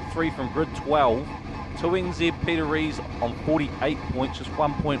start Heat 3 from grid 12. 2NZ Peter Rees on 48 points, just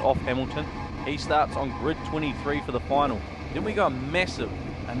 1 point off Hamilton. He starts on grid 23 for the final. Then we go a massive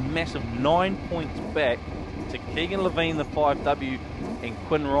 9 points back to Keegan Levien, the 5W, and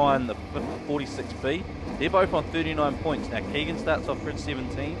Quinn Ryan, the 46B. They're both on 39 points. Now Keegan starts off grid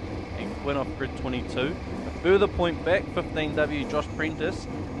 17 and Quinn off grid 22. A further point back, 15W Josh Prentice.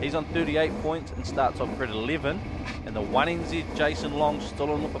 He's on 38 points and starts off grid 11. And the 1NZ Jason Long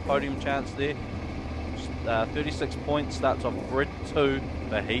still on with a podium chance there. 36 points, starts off grid 2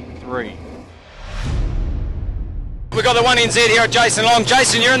 for Heat 3. We've got the 1NZ here at Jason Long.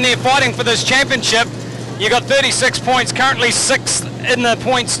 Jason, you're in there fighting for this championship. You got 36 points, currently 6th in the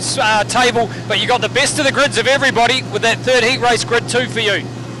points table, but you got the best of the grids of everybody with that third heat race, grid 2 for you.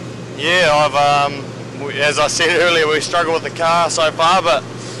 Yeah, as I said earlier, we struggle with the car so far, but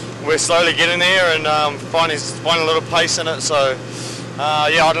we're slowly getting there and finding a little pace in it. So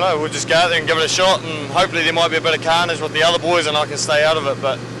yeah, I don't know, we'll just go out there and give it a shot, and hopefully there might be a bit of carnage with the other boys and I can stay out of it.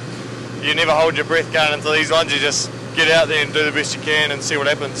 But you never hold your breath going into these ones. You just get out there and do the best you can and see what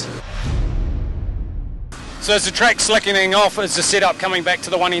happens. So is the track slickening off? Is the setup coming back to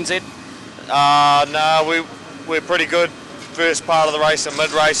the 1NZ? No, we're pretty good first part of the race and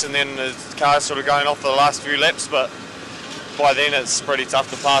mid-race, and then the car's sort of going off for the last few laps, but by then it's pretty tough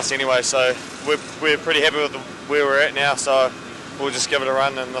to pass anyway, so we're pretty happy with where we're at now, so we'll just give it a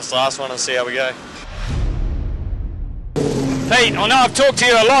run in this last one and see how we go. Pete, I know I've talked to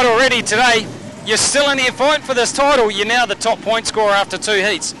you a lot already today. You're still in here fighting for this title. You're now the top point scorer after 2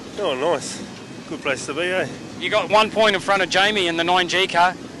 heats. Oh, nice. Good place to be, eh? You got 1 point in front of Jamie in the 9G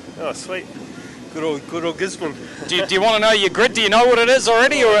car. Oh, sweet. Good old Gisborne. Do you want to know your grid? Do you know what it is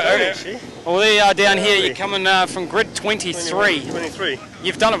already? Or actually. Well, there you are down here. You're coming from grid 23. 23.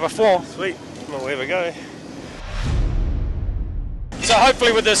 You've done it before. Sweet. Well, there we go. So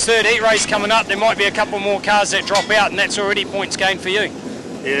hopefully with this third heat race coming up, there might be a couple more cars that drop out, and that's already points gained for you.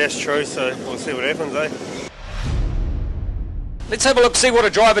 Yeah, that's true, so we'll see what happens, eh? Let's have a look, see what a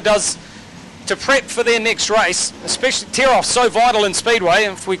driver does to prep for their next race, especially tear-off's so vital in Speedway.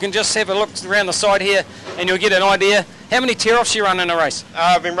 If we can just have a look around the side here and you'll get an idea. How many tear-offs you run in a race?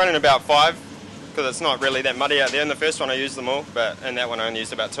 I've been running about 5, because it's not really that muddy out there. In the first one I used them all, but in that one I only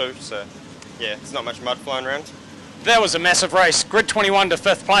used about 2, so yeah, it's not much mud flying around. That was a massive race. Grid 21 to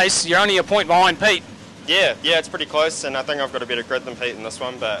 5th place. You're only a point behind Pete. Yeah, it's pretty close, and I think I've got a better grid than Pete in this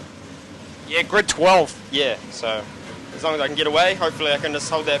one, but... Yeah, grid 12. Yeah, so as long as I can get away, hopefully I can just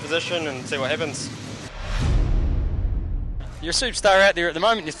hold that position and see what happens. You're a superstar out there at the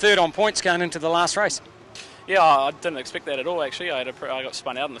moment. You're 3rd on points going into the last race. Yeah, I didn't expect that at all, actually. I got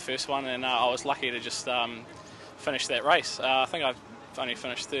spun out in the first one, and I was lucky to just finish that race. I think I've only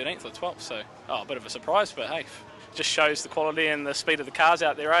finished 13th or 12th, so a bit of a surprise, but hey, just shows the quality and the speed of the cars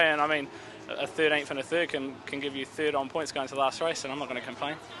out there, eh? And I mean, a 13th and a 3rd can give you 3rd on points going to the last race, and I'm not going to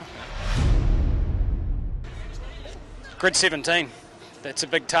complain. Grid 17, that's a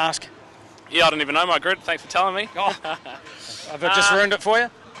big task. Yeah, I don't even know my grid, thanks for telling me. Oh, have I just ruined it for you?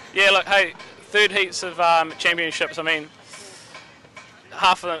 Yeah, look, hey, 3rd heats of championships, I mean,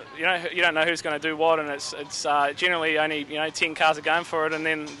 half of them, you don't know who's going to do what, and it's generally only 10 cars are going for it, and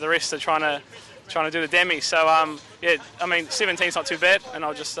then the rest are trying to do the demi. So yeah, I mean 17's not too bad, and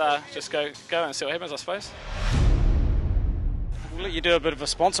I'll just go and see what happens, I suppose. We'll let you do a bit of a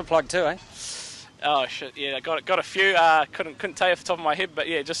sponsor plug too, eh? Oh shit, yeah, got a few. Couldn't tell you off the top of my head, but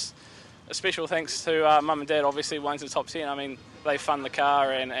yeah, just a special thanks to Mum and Dad, obviously, won the top 10. I mean, they fund the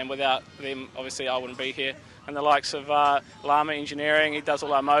car, and without them, obviously, I wouldn't be here. And the likes of Lama Engineering, he does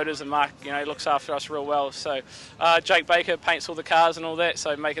all our motors, and Mark, you know, he looks after us real well. So Jake Baker paints all the cars and all that,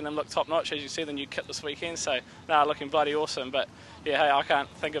 so making them look top notch. As you see, the new kit this weekend, so looking bloody awesome. But yeah, hey, I can't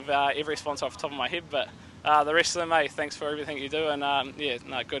think of every sponsor off the top of my head, but the rest of them, hey, thanks for everything you do, and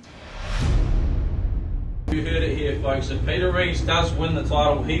good. You heard it here, folks. If Peter Rees does win the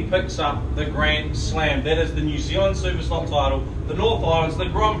title, he picks up the Grand Slam. That is the New Zealand Superstock title, the North Islands, the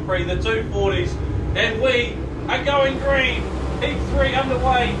Grand Prix, the 240s, and we are going green. Heat 3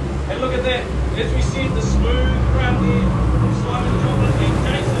 underway, and look at that. As we said, the smooth run here from Simon Joblin and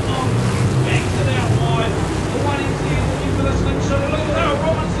Jason Long banks it out wide. The 110 looking for the slingshot. Look at how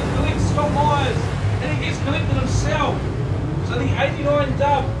Robertson collects Scott Myers, and he gets collected himself. So the 89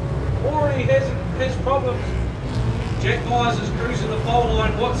 dub already has problems. Jack Myers is cruising the pole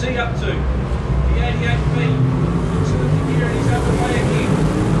line. What's he up to? The 88B. Looks good to gear and he's underway again.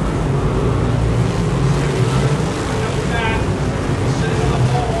 He's sitting on the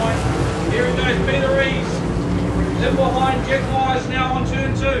pole line. Here he goes, Peter Rees. In behind Jack Myers now on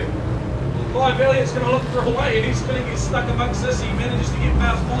turn 2. Clive Elliott's going to look for a way and he's going to get stuck amongst this. He manages to get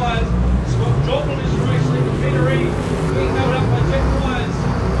past Myers. Scott Joblin is racing with Peter Rees. Being held up by Jack Myers.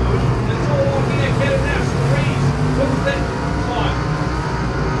 It's all on here. Rees. Look at that time.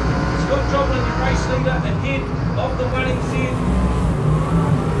 Scott Joblin, the race leader, ahead of the running set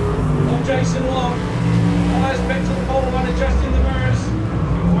of Jason Long. Myers back to the pole line, adjusting the mirrors.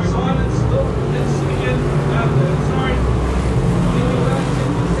 Simon's still in second. Sorry.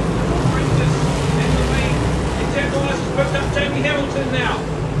 And Jack Myers has picked up Jamie Hamilton now.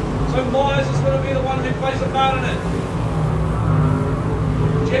 So Myers is going to be the one who plays a part in it.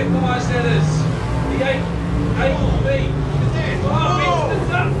 Jack Myers, that is. The 8B.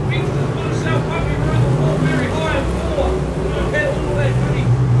 Bengston's up. Bengston's put himself up. He rode the ball very high in 4. Look at all that money.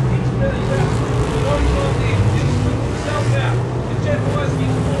 He's spinning out. He's on there. He's spinning himself out. And Jack Myers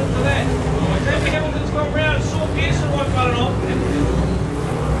gets pulled into that. Jamie Hamilton's gone round. Sean Pearson won't cut it off.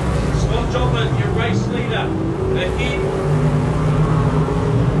 Scott Joblin, your race leader. Ahead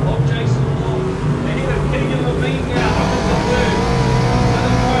of Jason Long. Ahead of Keegan Levien now. Up into third.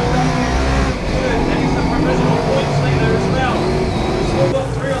 And he's the provisional points leader as well. We've still got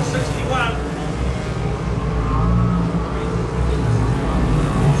 3 on 61.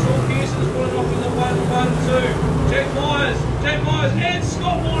 Sean Pearson's pulling off in the 1-1-2. Jack Myers, and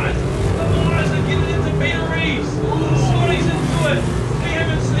Scott Myers. The Myers are getting into Peter Rees. Scotty's into it. We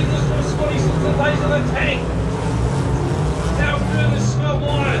haven't seen this from Scotty since the days of the tank. How good is Scott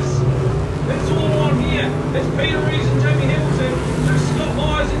Myers? It's all on here. It's Peter Rees and Jamie Hamilton. There's Scott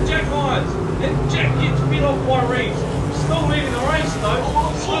Myers and Jack Myers. And Jack gets beat off by Rees. Still leading the race though.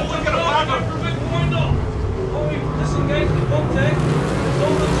 Look at a go for a big wind up. Oh, we disengaged the contact. It's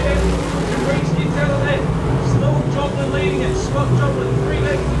on the Jack. And Rees gets out of that. Still Joblin leading it. Scott Joblin, 3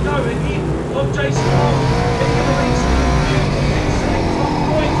 laps to go ahead of Jason Long. Keegan Levien still good. Excellent top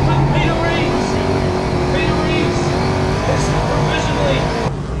points with Peter Rees. Peter Rees is provisionally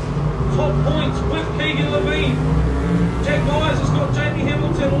top points with Keegan Levien. Jack Myers has got Jamie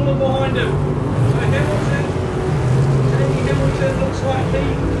Hamilton all in behind him. So Jamie Hamilton looks like he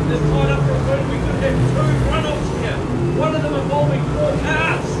is tied up for a win. We could have 2 run-offs here. One of them involving 4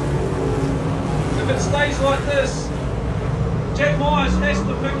 cars. If it stays like this, Jack Myers has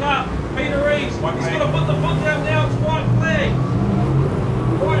to pick up Peter Rees. He's got to put the foot down now. It's white flag.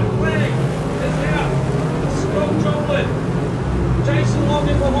 White flag is out. Scott Joblin. Jason Long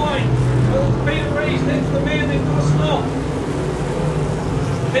in behind. Well, it's Peter Rees. That's the man they've got to stop.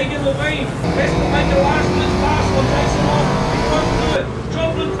 Keegan Levien has to make a last-minute pass on Jason Long. He won't do it.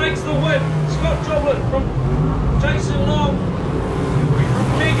 Joblin takes the win. Scott Joblin from Jason Long.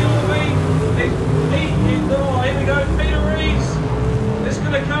 Keegan Levien. Here we go. Peter Rees is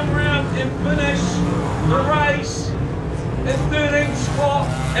going to come round and finish the race in 13th spot.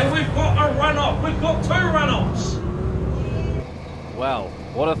 And we've got a run-off. We've got 2 run-offs. Wow,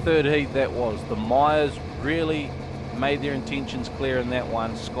 what a third heat that was. The Myers really made their intentions clear in that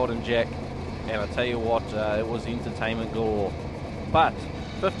one, Scott and Jack, and I tell you what, it was entertainment galore. But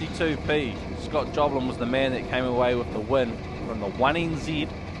 52p, Scott Joblin was the man that came away with the win from the 1NZ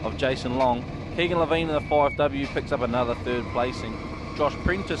of Jason Long. Keegan Levien in the 5W picks up another 3rd placing. Josh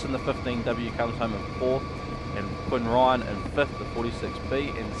Prentice in the 15W comes home in 4th, and Quinn Ryan in 5th, the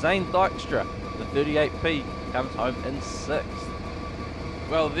 46B, and Zane Dykstra, the 38p, comes home in 6th.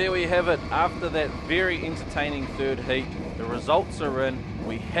 Well, there we have it. After that very entertaining third heat, the results are in.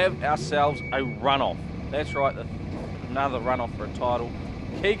 we have ourselves a runoff. That's right, another runoff for a title.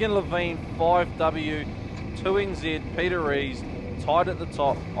 Keegan, Levien, 5W, 2NZ, Peter Rees, tied at the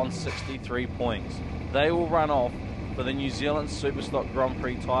top on 63 points. They will run off for the New Zealand Superstock Grand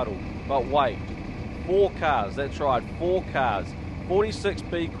Prix title. But wait, 4 cars, that's right, 4 cars.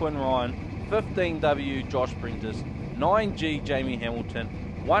 46B Quinn Ryan, 15W Josh Prentice, 9G Jamie Hamilton,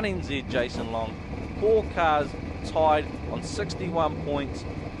 1NZ Jason Long. 4 cars tied on 61 points.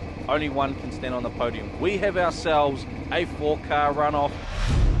 Only one can stand on the podium. We have ourselves a 4-car runoff.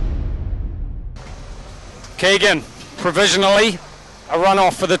 Keegan, provisionally a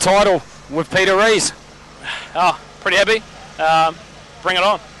runoff for the title with Peter Rees. Oh, pretty happy. Bring it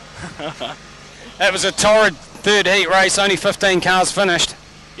on. That was a torrid third heat race, only 15 cars finished.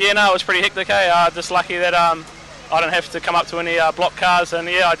 Yeah, no, it was pretty hectic. Just lucky that I didn't have to come up to any block cars, and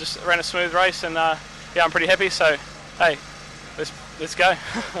yeah, I just ran a smooth race, and yeah, I'm pretty happy. So, hey, let's go.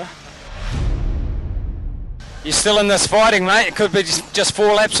 You're still in this fighting, mate. It could be just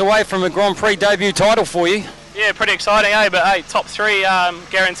 4 laps away from a Grand Prix debut title for you. Yeah, pretty exciting, eh? But hey, top 3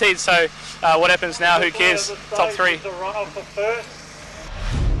 guaranteed. So what happens now? Who cares? Top 3.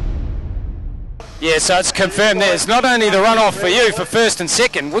 Yeah, so it's confirmed there. It's not only the runoff for you for first and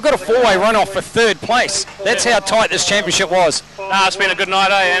second, we've got a 4-way runoff for third place. That's how tight this championship was. It's been a good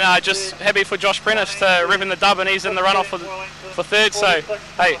night, eh? And just happy for Josh Prentice to rip in the dub, and he's in the runoff for third. So,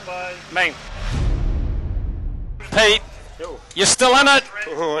 hey, mean. Pete, you're still in it?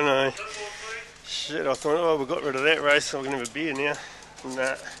 Oh, no. Shit, I thought, oh, we got rid of that race, I'm going to have a beer now.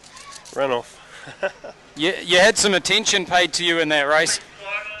 Nah, runoff. You had some attention paid to you in that race.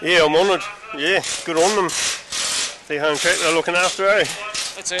 Yeah, I'm honoured. Yeah, good on them. The home track they're looking after, eh?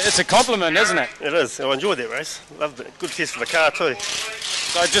 It's a compliment, isn't it? It is. I enjoyed that race. Loved it. Good test for the car too.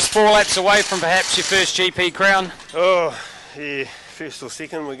 So just 4 laps away from perhaps your first GP crown? Oh, yeah. First or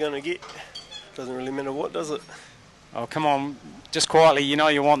second we're going to get. Doesn't really matter what, does it? Oh, come on. Just quietly, you know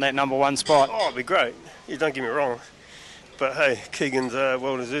you want that number 1 spot. Oh, it'd be great. Yeah, don't get me wrong. But hey, Keegan's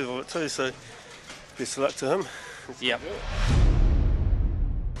well deserved of it too, so best of luck to him. Yep.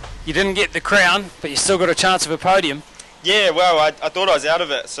 You didn't get the crown, but you still got a chance of a podium. Yeah, well, I thought I was out of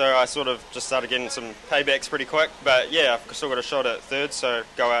it, so I sort of just started getting some paybacks pretty quick. But yeah, I've still got a shot at third, so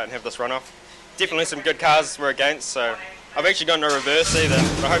go out and have this runoff. Definitely some good cars we're against, so I've actually got no reverse either,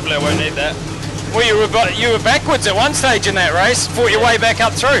 but hopefully I won't need that. Well, you were backwards at one stage in that race, fought your way back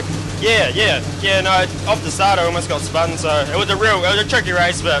up through. Yeah, no, off the start I almost got spun, so it was a tricky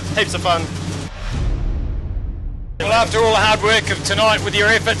race, but heaps of fun. Well, after all the hard work of tonight with your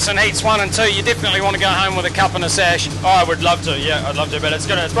efforts in heats 1 and 2, you definitely want to go home with a cup and a sash. Oh, I would love to, yeah, I'd love to, but it's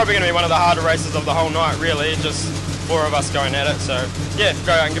probably going to be one of the harder races of the whole night, really, just 4 of us going at it, so yeah,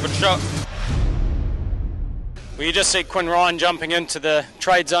 go out and give it a shot. Well, you just see Quinn Ryan jumping into the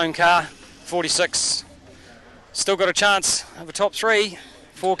trade zone car, 46. Still got a chance of a top 3,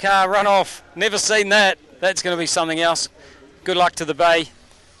 4-car runoff. Never seen that. That's going to be something else. Good luck to the Bay.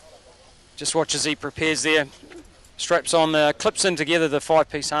 Just watch as he prepares there. Straps on, clips in together the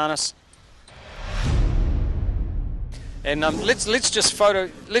 5-piece harness. And let's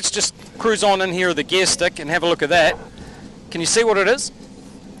just cruise on in here with the gear stick and have a look at that. Can you see what it is?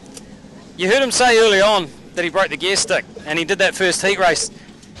 You heard him say early on that he broke the gear stick, and he did that first heat race.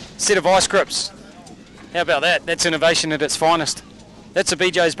 Set of ice grips. How about that? That's innovation at its finest. That's a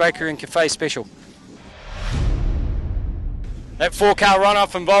BJ's Bakery and Cafe special. That 4-car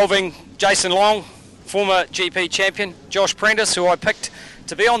runoff involving Jason Long, former GP champion, Josh Prentice, who I picked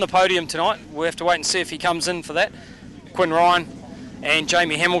to be on the podium tonight. We'll have to wait and see if he comes in for that. Quinn Ryan and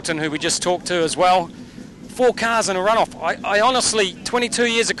Jamie Hamilton, who we just talked to as well. 4 cars in a runoff. I honestly, 22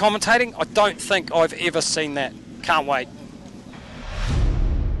 years of commentating, I don't think I've ever seen that. Can't wait.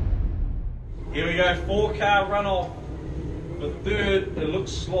 Here we go, 4-car runoff for third. It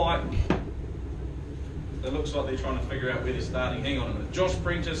looks like they're trying to figure out where they're starting. Hang on a minute. Josh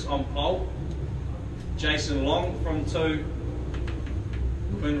Prentice on pole. Jason Long from 2,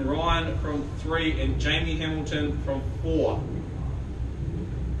 Quinn Ryan from 3, and Jamie Hamilton from 4.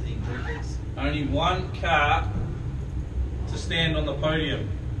 Only 1 car to stand on the podium.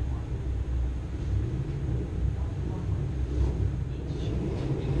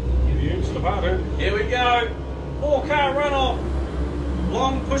 Here we go, 4-car runoff.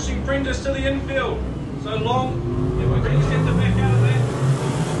 Long pushing Prentice to the infield. So Long, Prentice has to back out of that.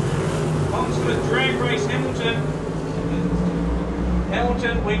 Long's going to drag race Hamilton.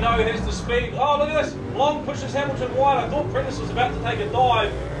 Hamilton, we know, has the speed. Oh, look at this. Long pushes Hamilton wide. I thought Prentice was about to take a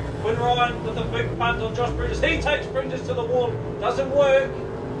dive. Quinn Ryan with a big punt on Josh Prentice. He takes Prentice to the wall. Doesn't work.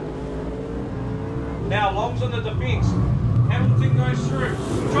 Now Long's on the defence. Hamilton goes through.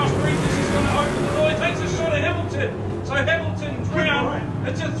 Josh Prentice is going to open the door. He takes a shot at Hamilton. So Hamilton's round.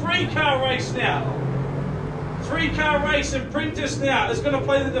 It's a 3-car race now. 3-car race, and Prentice now is going to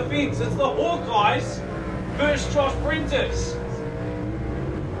play the defence. It's the Hawkeyes versus Josh Prentice.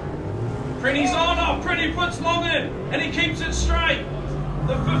 Prenny's on off. Prenny puts long in, and he keeps it straight.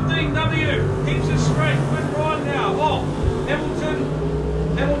 The 15W keeps it straight. Quinn Ryan now. Oh,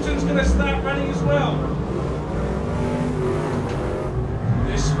 Hamilton's going to start running as well.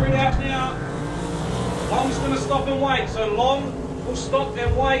 They're spread out now. Long's going to stop and wait. So Long will stop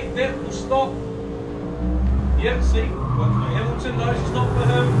and wait. That will stop. Yep, see, Hamilton knows it's not for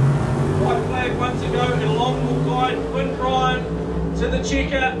him. White flag once ago, and Long will guide Quinn Ryan to the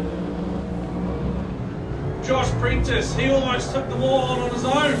checker. Josh Prentice, he almost took the ball on his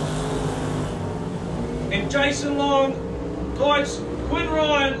own. And Jason Long guides Quinn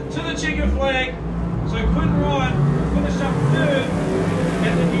Ryan to the checker flag. So Quinn Ryan will finish up third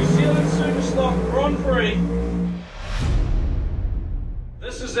at the New Zealand Superstock Grand Prix.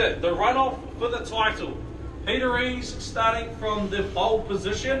 This is it, the runoff for the title. Peter Rees starting from the pole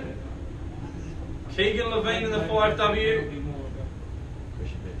position. Keegan Levien in the 5W.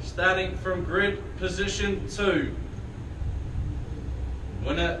 Starting from grid position 2.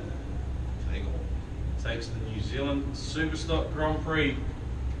 Winner takes the New Zealand Superstock Grand Prix,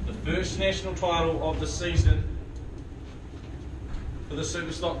 the first national title of the season for the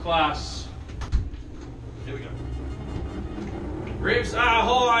Superstock class. Here we go. Revs are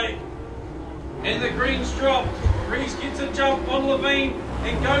high, and the green's dropped. Rees gets a jump on Levien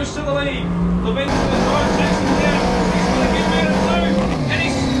and goes to the lead. Levien's going to try and chase him down. He's going to get better too, and he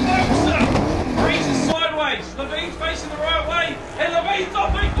smokes it. Rees is sideways. Levien's facing the right way, and Levien's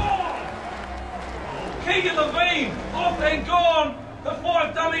off and gone. Keegan Levien off and gone. The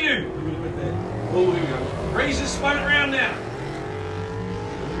 5W. Oh, here we go. Rees has spun it around now.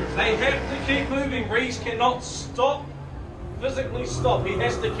 They have to keep moving. Rees cannot stop, physically stop. He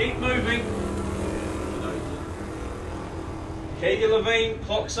has to keep moving. Keegan Levien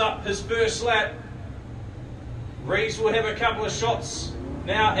clocks up his first lap. Rees will have a couple of shots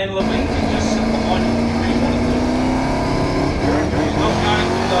now, and Levien can just sit behind him if he wanted to. He's not going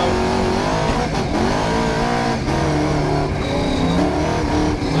to though.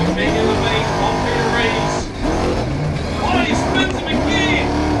 So Keegan Levien on Peter Rees. Oh, he spins him again.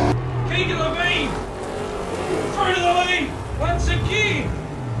 Keegan Levien through to the lead once again.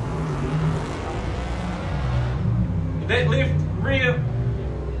 That left rear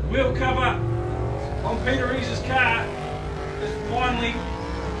wheel cover on Peter Rees' car has finally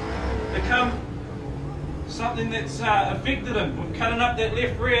become something that's affected him. We've cutting up that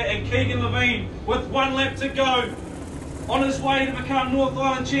left rear, and Keegan Levien with 1 lap to go on his way to become North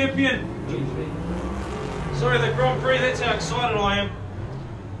Island champion. Sorry, the Grand Prix, that's how excited I am.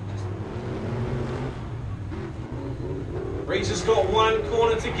 Rees has got 1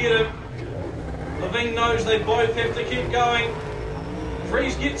 corner to get him. Levien knows they both have to keep going.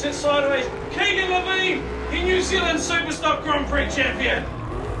 Rees gets it sideways. Keegan Levien, the New Zealand Superstock Grand Prix champion.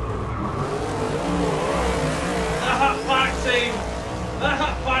 The Hutt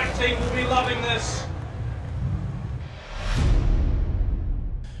Park team will be loving this.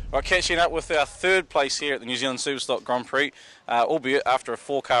 Right, catching up with our 3rd place here at the New Zealand Superstock Grand Prix, albeit after a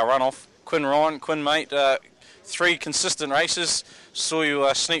 4-car runoff. Quinn Ryan, Quinn mate, 3 consistent races. Saw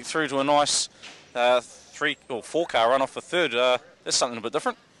you sneak through to a nice 3 or 4-car runoff for 3rd. That's something a bit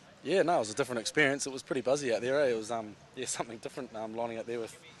different. Yeah, no, it was a different experience. It was pretty buzzy out there. Eh? It was something different. Lining up there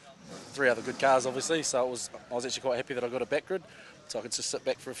with 3 other good cars, obviously. So I was actually quite happy that I got a back grid, so I could just sit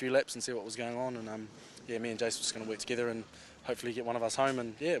back for a few laps and see what was going on. And yeah, me and Jace were just going to work together and hopefully get one of us home.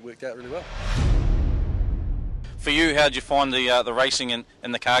 And yeah, it worked out really well. For you, how did you find the racing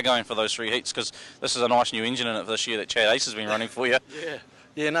and the car going for those 3 heats? Because this is a nice new engine in it for this year that Chad Ace has been running for you.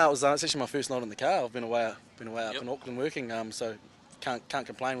 Yeah, no, it's actually my first night in the car. I've been away up in Auckland working, so can't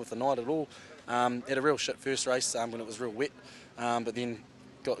complain with the night at all. Had a real shit first race when it was real wet, but then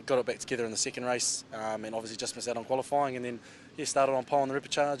got it back together in the second race, and obviously just missed out on qualifying, and then started on pole on the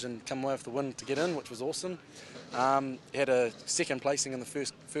repechage and come away with the win to get in, which was awesome. Had a 2nd placing in the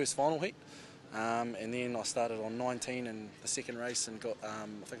first final heat, and then I started on 19 in the second race and got I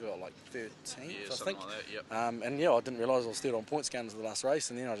think I got like 13th, I think. Like that, yep. And yeah, I didn't realise I was third on points going into the last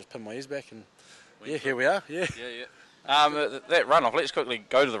race, and then I just pinned my ears back, and here we are. Yeah. That runoff, let's quickly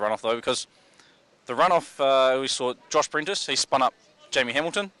go to the runoff though, because the runoff we saw Josh Prentice, he spun up Jamie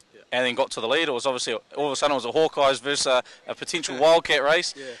Hamilton and then got to the lead. It was obviously, all of a sudden it was a Hawkeyes versus a potential Wildcat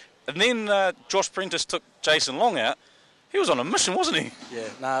race. And then Josh Prentice took Jason Long out, He was on a mission, wasn't he? Yeah,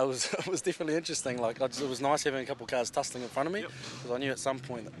 no, it was definitely interesting. Like, it was nice having a couple of cars tussling in front of me, because I knew at some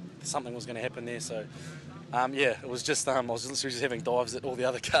point that something was going to happen there. So, yeah, it was just I was literally just having dives at all the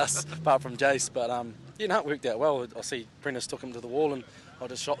other cars apart from Jace. But you know, it worked out well. I see Prentice took him to the wall, and I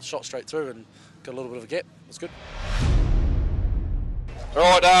just shot straight through and got a little bit of a gap. It was good.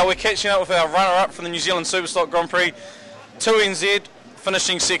 All right, we're catching up with our runner-up from the New Zealand Superstock Grand Prix, 2NZ,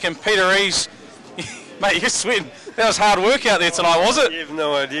 finishing second, Peter Rees. Mate, you're sweating. That was hard work out there tonight, was it? You have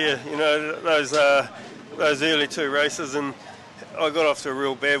no idea. You know, those early 2 races, and I got off to a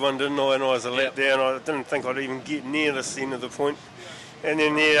real bad one, didn't I? And I was a lap down. I didn't think I'd even get near this end of the point. And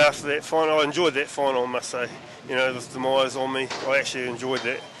then, yeah, after that final, I enjoyed that final, I must say. You know, with the Myers on me, I actually enjoyed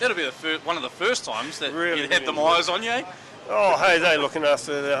that. That'll be one of the first times that you had the Myers on you, eh? Oh, hey, they're looking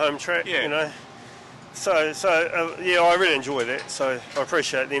after their home track, you know. So yeah, I really enjoy that. So I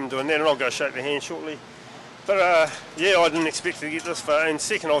appreciate them doing that, and I'll go shake their hand shortly. But yeah, I didn't expect to get this far. And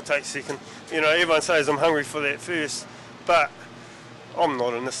second, I'll take second. You know, everyone says I'm hungry for that first, but I'm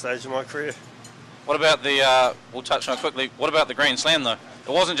not in this stage of my career. What about the? We'll touch on it quickly. What about the Grand Slam though? It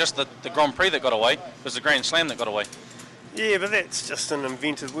wasn't just the Grand Prix that got away. It was the Grand Slam that got away. Yeah, but that's just an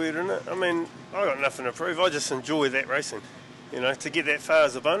invented word, isn't it? I mean, I got nothing to prove. I just enjoy that racing. You know, to get that far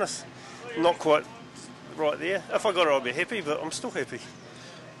as a bonus. Not quite right there. If I got it, I'd be happy, but I'm still happy.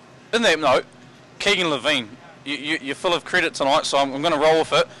 In that note, Keegan Levien, you're full of credit tonight, so I'm going to roll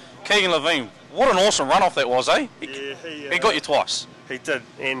with it. Keegan Levien, what an awesome run-off that was, eh? He got you twice. He did,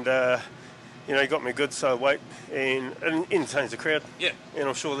 and you know, he got me good, so wait, and entertains the crowd. Yeah. And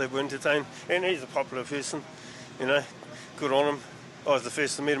I'm sure they were entertained. And he's a popular person, you know, good on him. I was the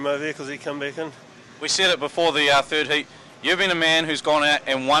first to meet him over there because he come back in. We said it before the third heat. You've been a man who's gone out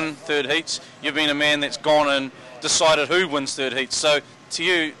and won third heats. You've been a man that's gone and decided who wins third heats. So to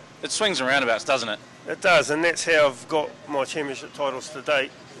you, it swings and roundabouts, doesn't it? It does, and that's how I've got my championship titles to date.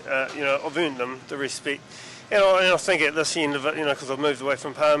 You know, I've earned them, the respect. And I think at this end of it, you know, because I've moved away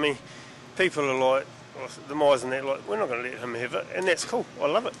from Palmy, people are like, the Myers and that, like, we're not going to let him have it, and that's cool. I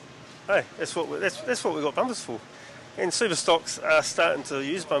love it. Hey, that's what we got bumpers for. And Superstocks are starting to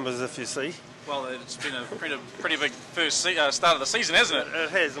use bumpers, if you see. Well, it's been a pretty big first start of the season, hasn't it? It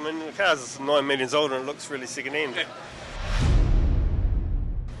has. I mean, the car's 9 million older and it looks really second-hand. Yeah.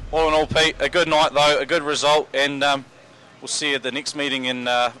 All in all, Pete, a good night though, a good result, and we'll see you at the next meeting. And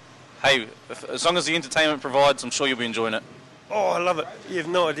hey, as long as the entertainment provides, I'm sure you'll be enjoying it. Oh, I love it. You have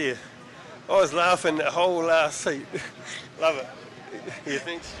no idea. I was laughing the whole last seat. Love it. Yeah,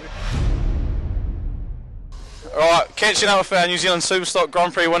 thanks. Alright, catching up with our New Zealand Superstock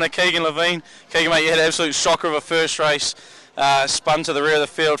Grand Prix winner Keegan Levien. Keegan, mate, you had an absolute shocker of a first race. Spun to the rear of the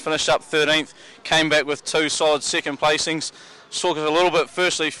field, finished up 13th, came back with 2 solid second placings. Talk us a little bit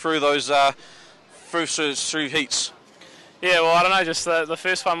firstly through those through heats. Yeah, well, I don't know, just the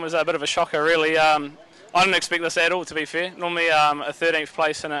first one was a bit of a shocker, really. I didn't expect this at all, to be fair. Normally a 13th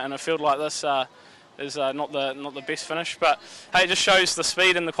place in a field like this is not the best finish, but hey, it just shows the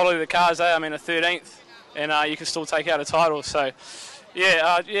speed and the quality of the cars, eh? I mean, a 13th, and you can still take out a title, so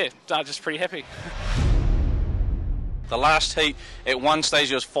yeah, just pretty happy. The last heat, at one stage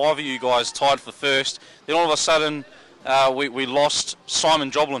there was 5 of you guys tied for first, then all of a sudden we lost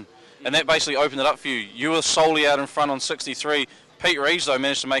Simon Joblin, and that basically opened it up for you. You were solely out in front on 63. Pete Rees, though,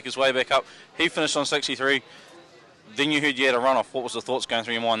 managed to make his way back up. He finished on 63. Then you heard you had a run-off. What was the thoughts going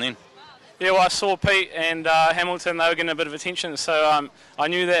through your mind then? Yeah, well, I saw Pete and Hamilton, they were getting a bit of attention, so I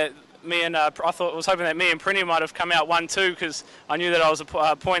knew that I was hoping that me and Prenti might have come out 1-2, because I knew that I was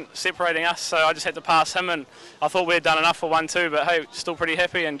a point separating us, so I just had to pass him, and I thought we had done enough for 1-2, but hey, still pretty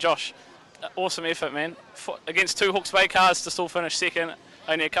happy. And Josh, awesome effort, man. Against 2 Hawke's Bay cars to still finish second,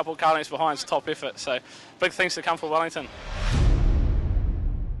 only a couple of car lengths behind, it's top effort, so big things to come for Wellington.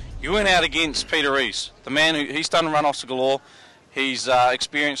 You went out against Peter Rees, the man he's done run-offs galore, he's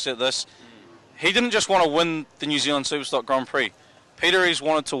experienced at this. He didn't just want to win the New Zealand Superstock Grand Prix. Peter Rees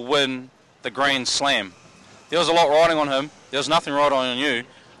wanted to win the Grand Slam. There was a lot riding on him. There was nothing riding on you.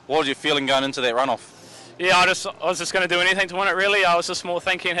 What was your feeling going into that runoff? Yeah, I was just going to do anything to win it, really. I was just more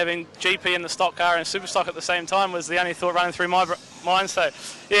thinking having GP in the stock car and Superstock at the same time was the only thought running through my mind. So,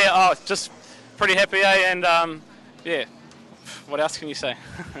 yeah, just pretty happy, eh? And, yeah, what else can you say?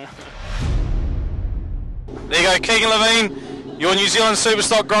 There you go, Keegan Levien, your New Zealand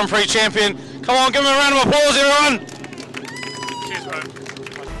Superstock Grand Prix champion. Come on, give him a round of applause, everyone.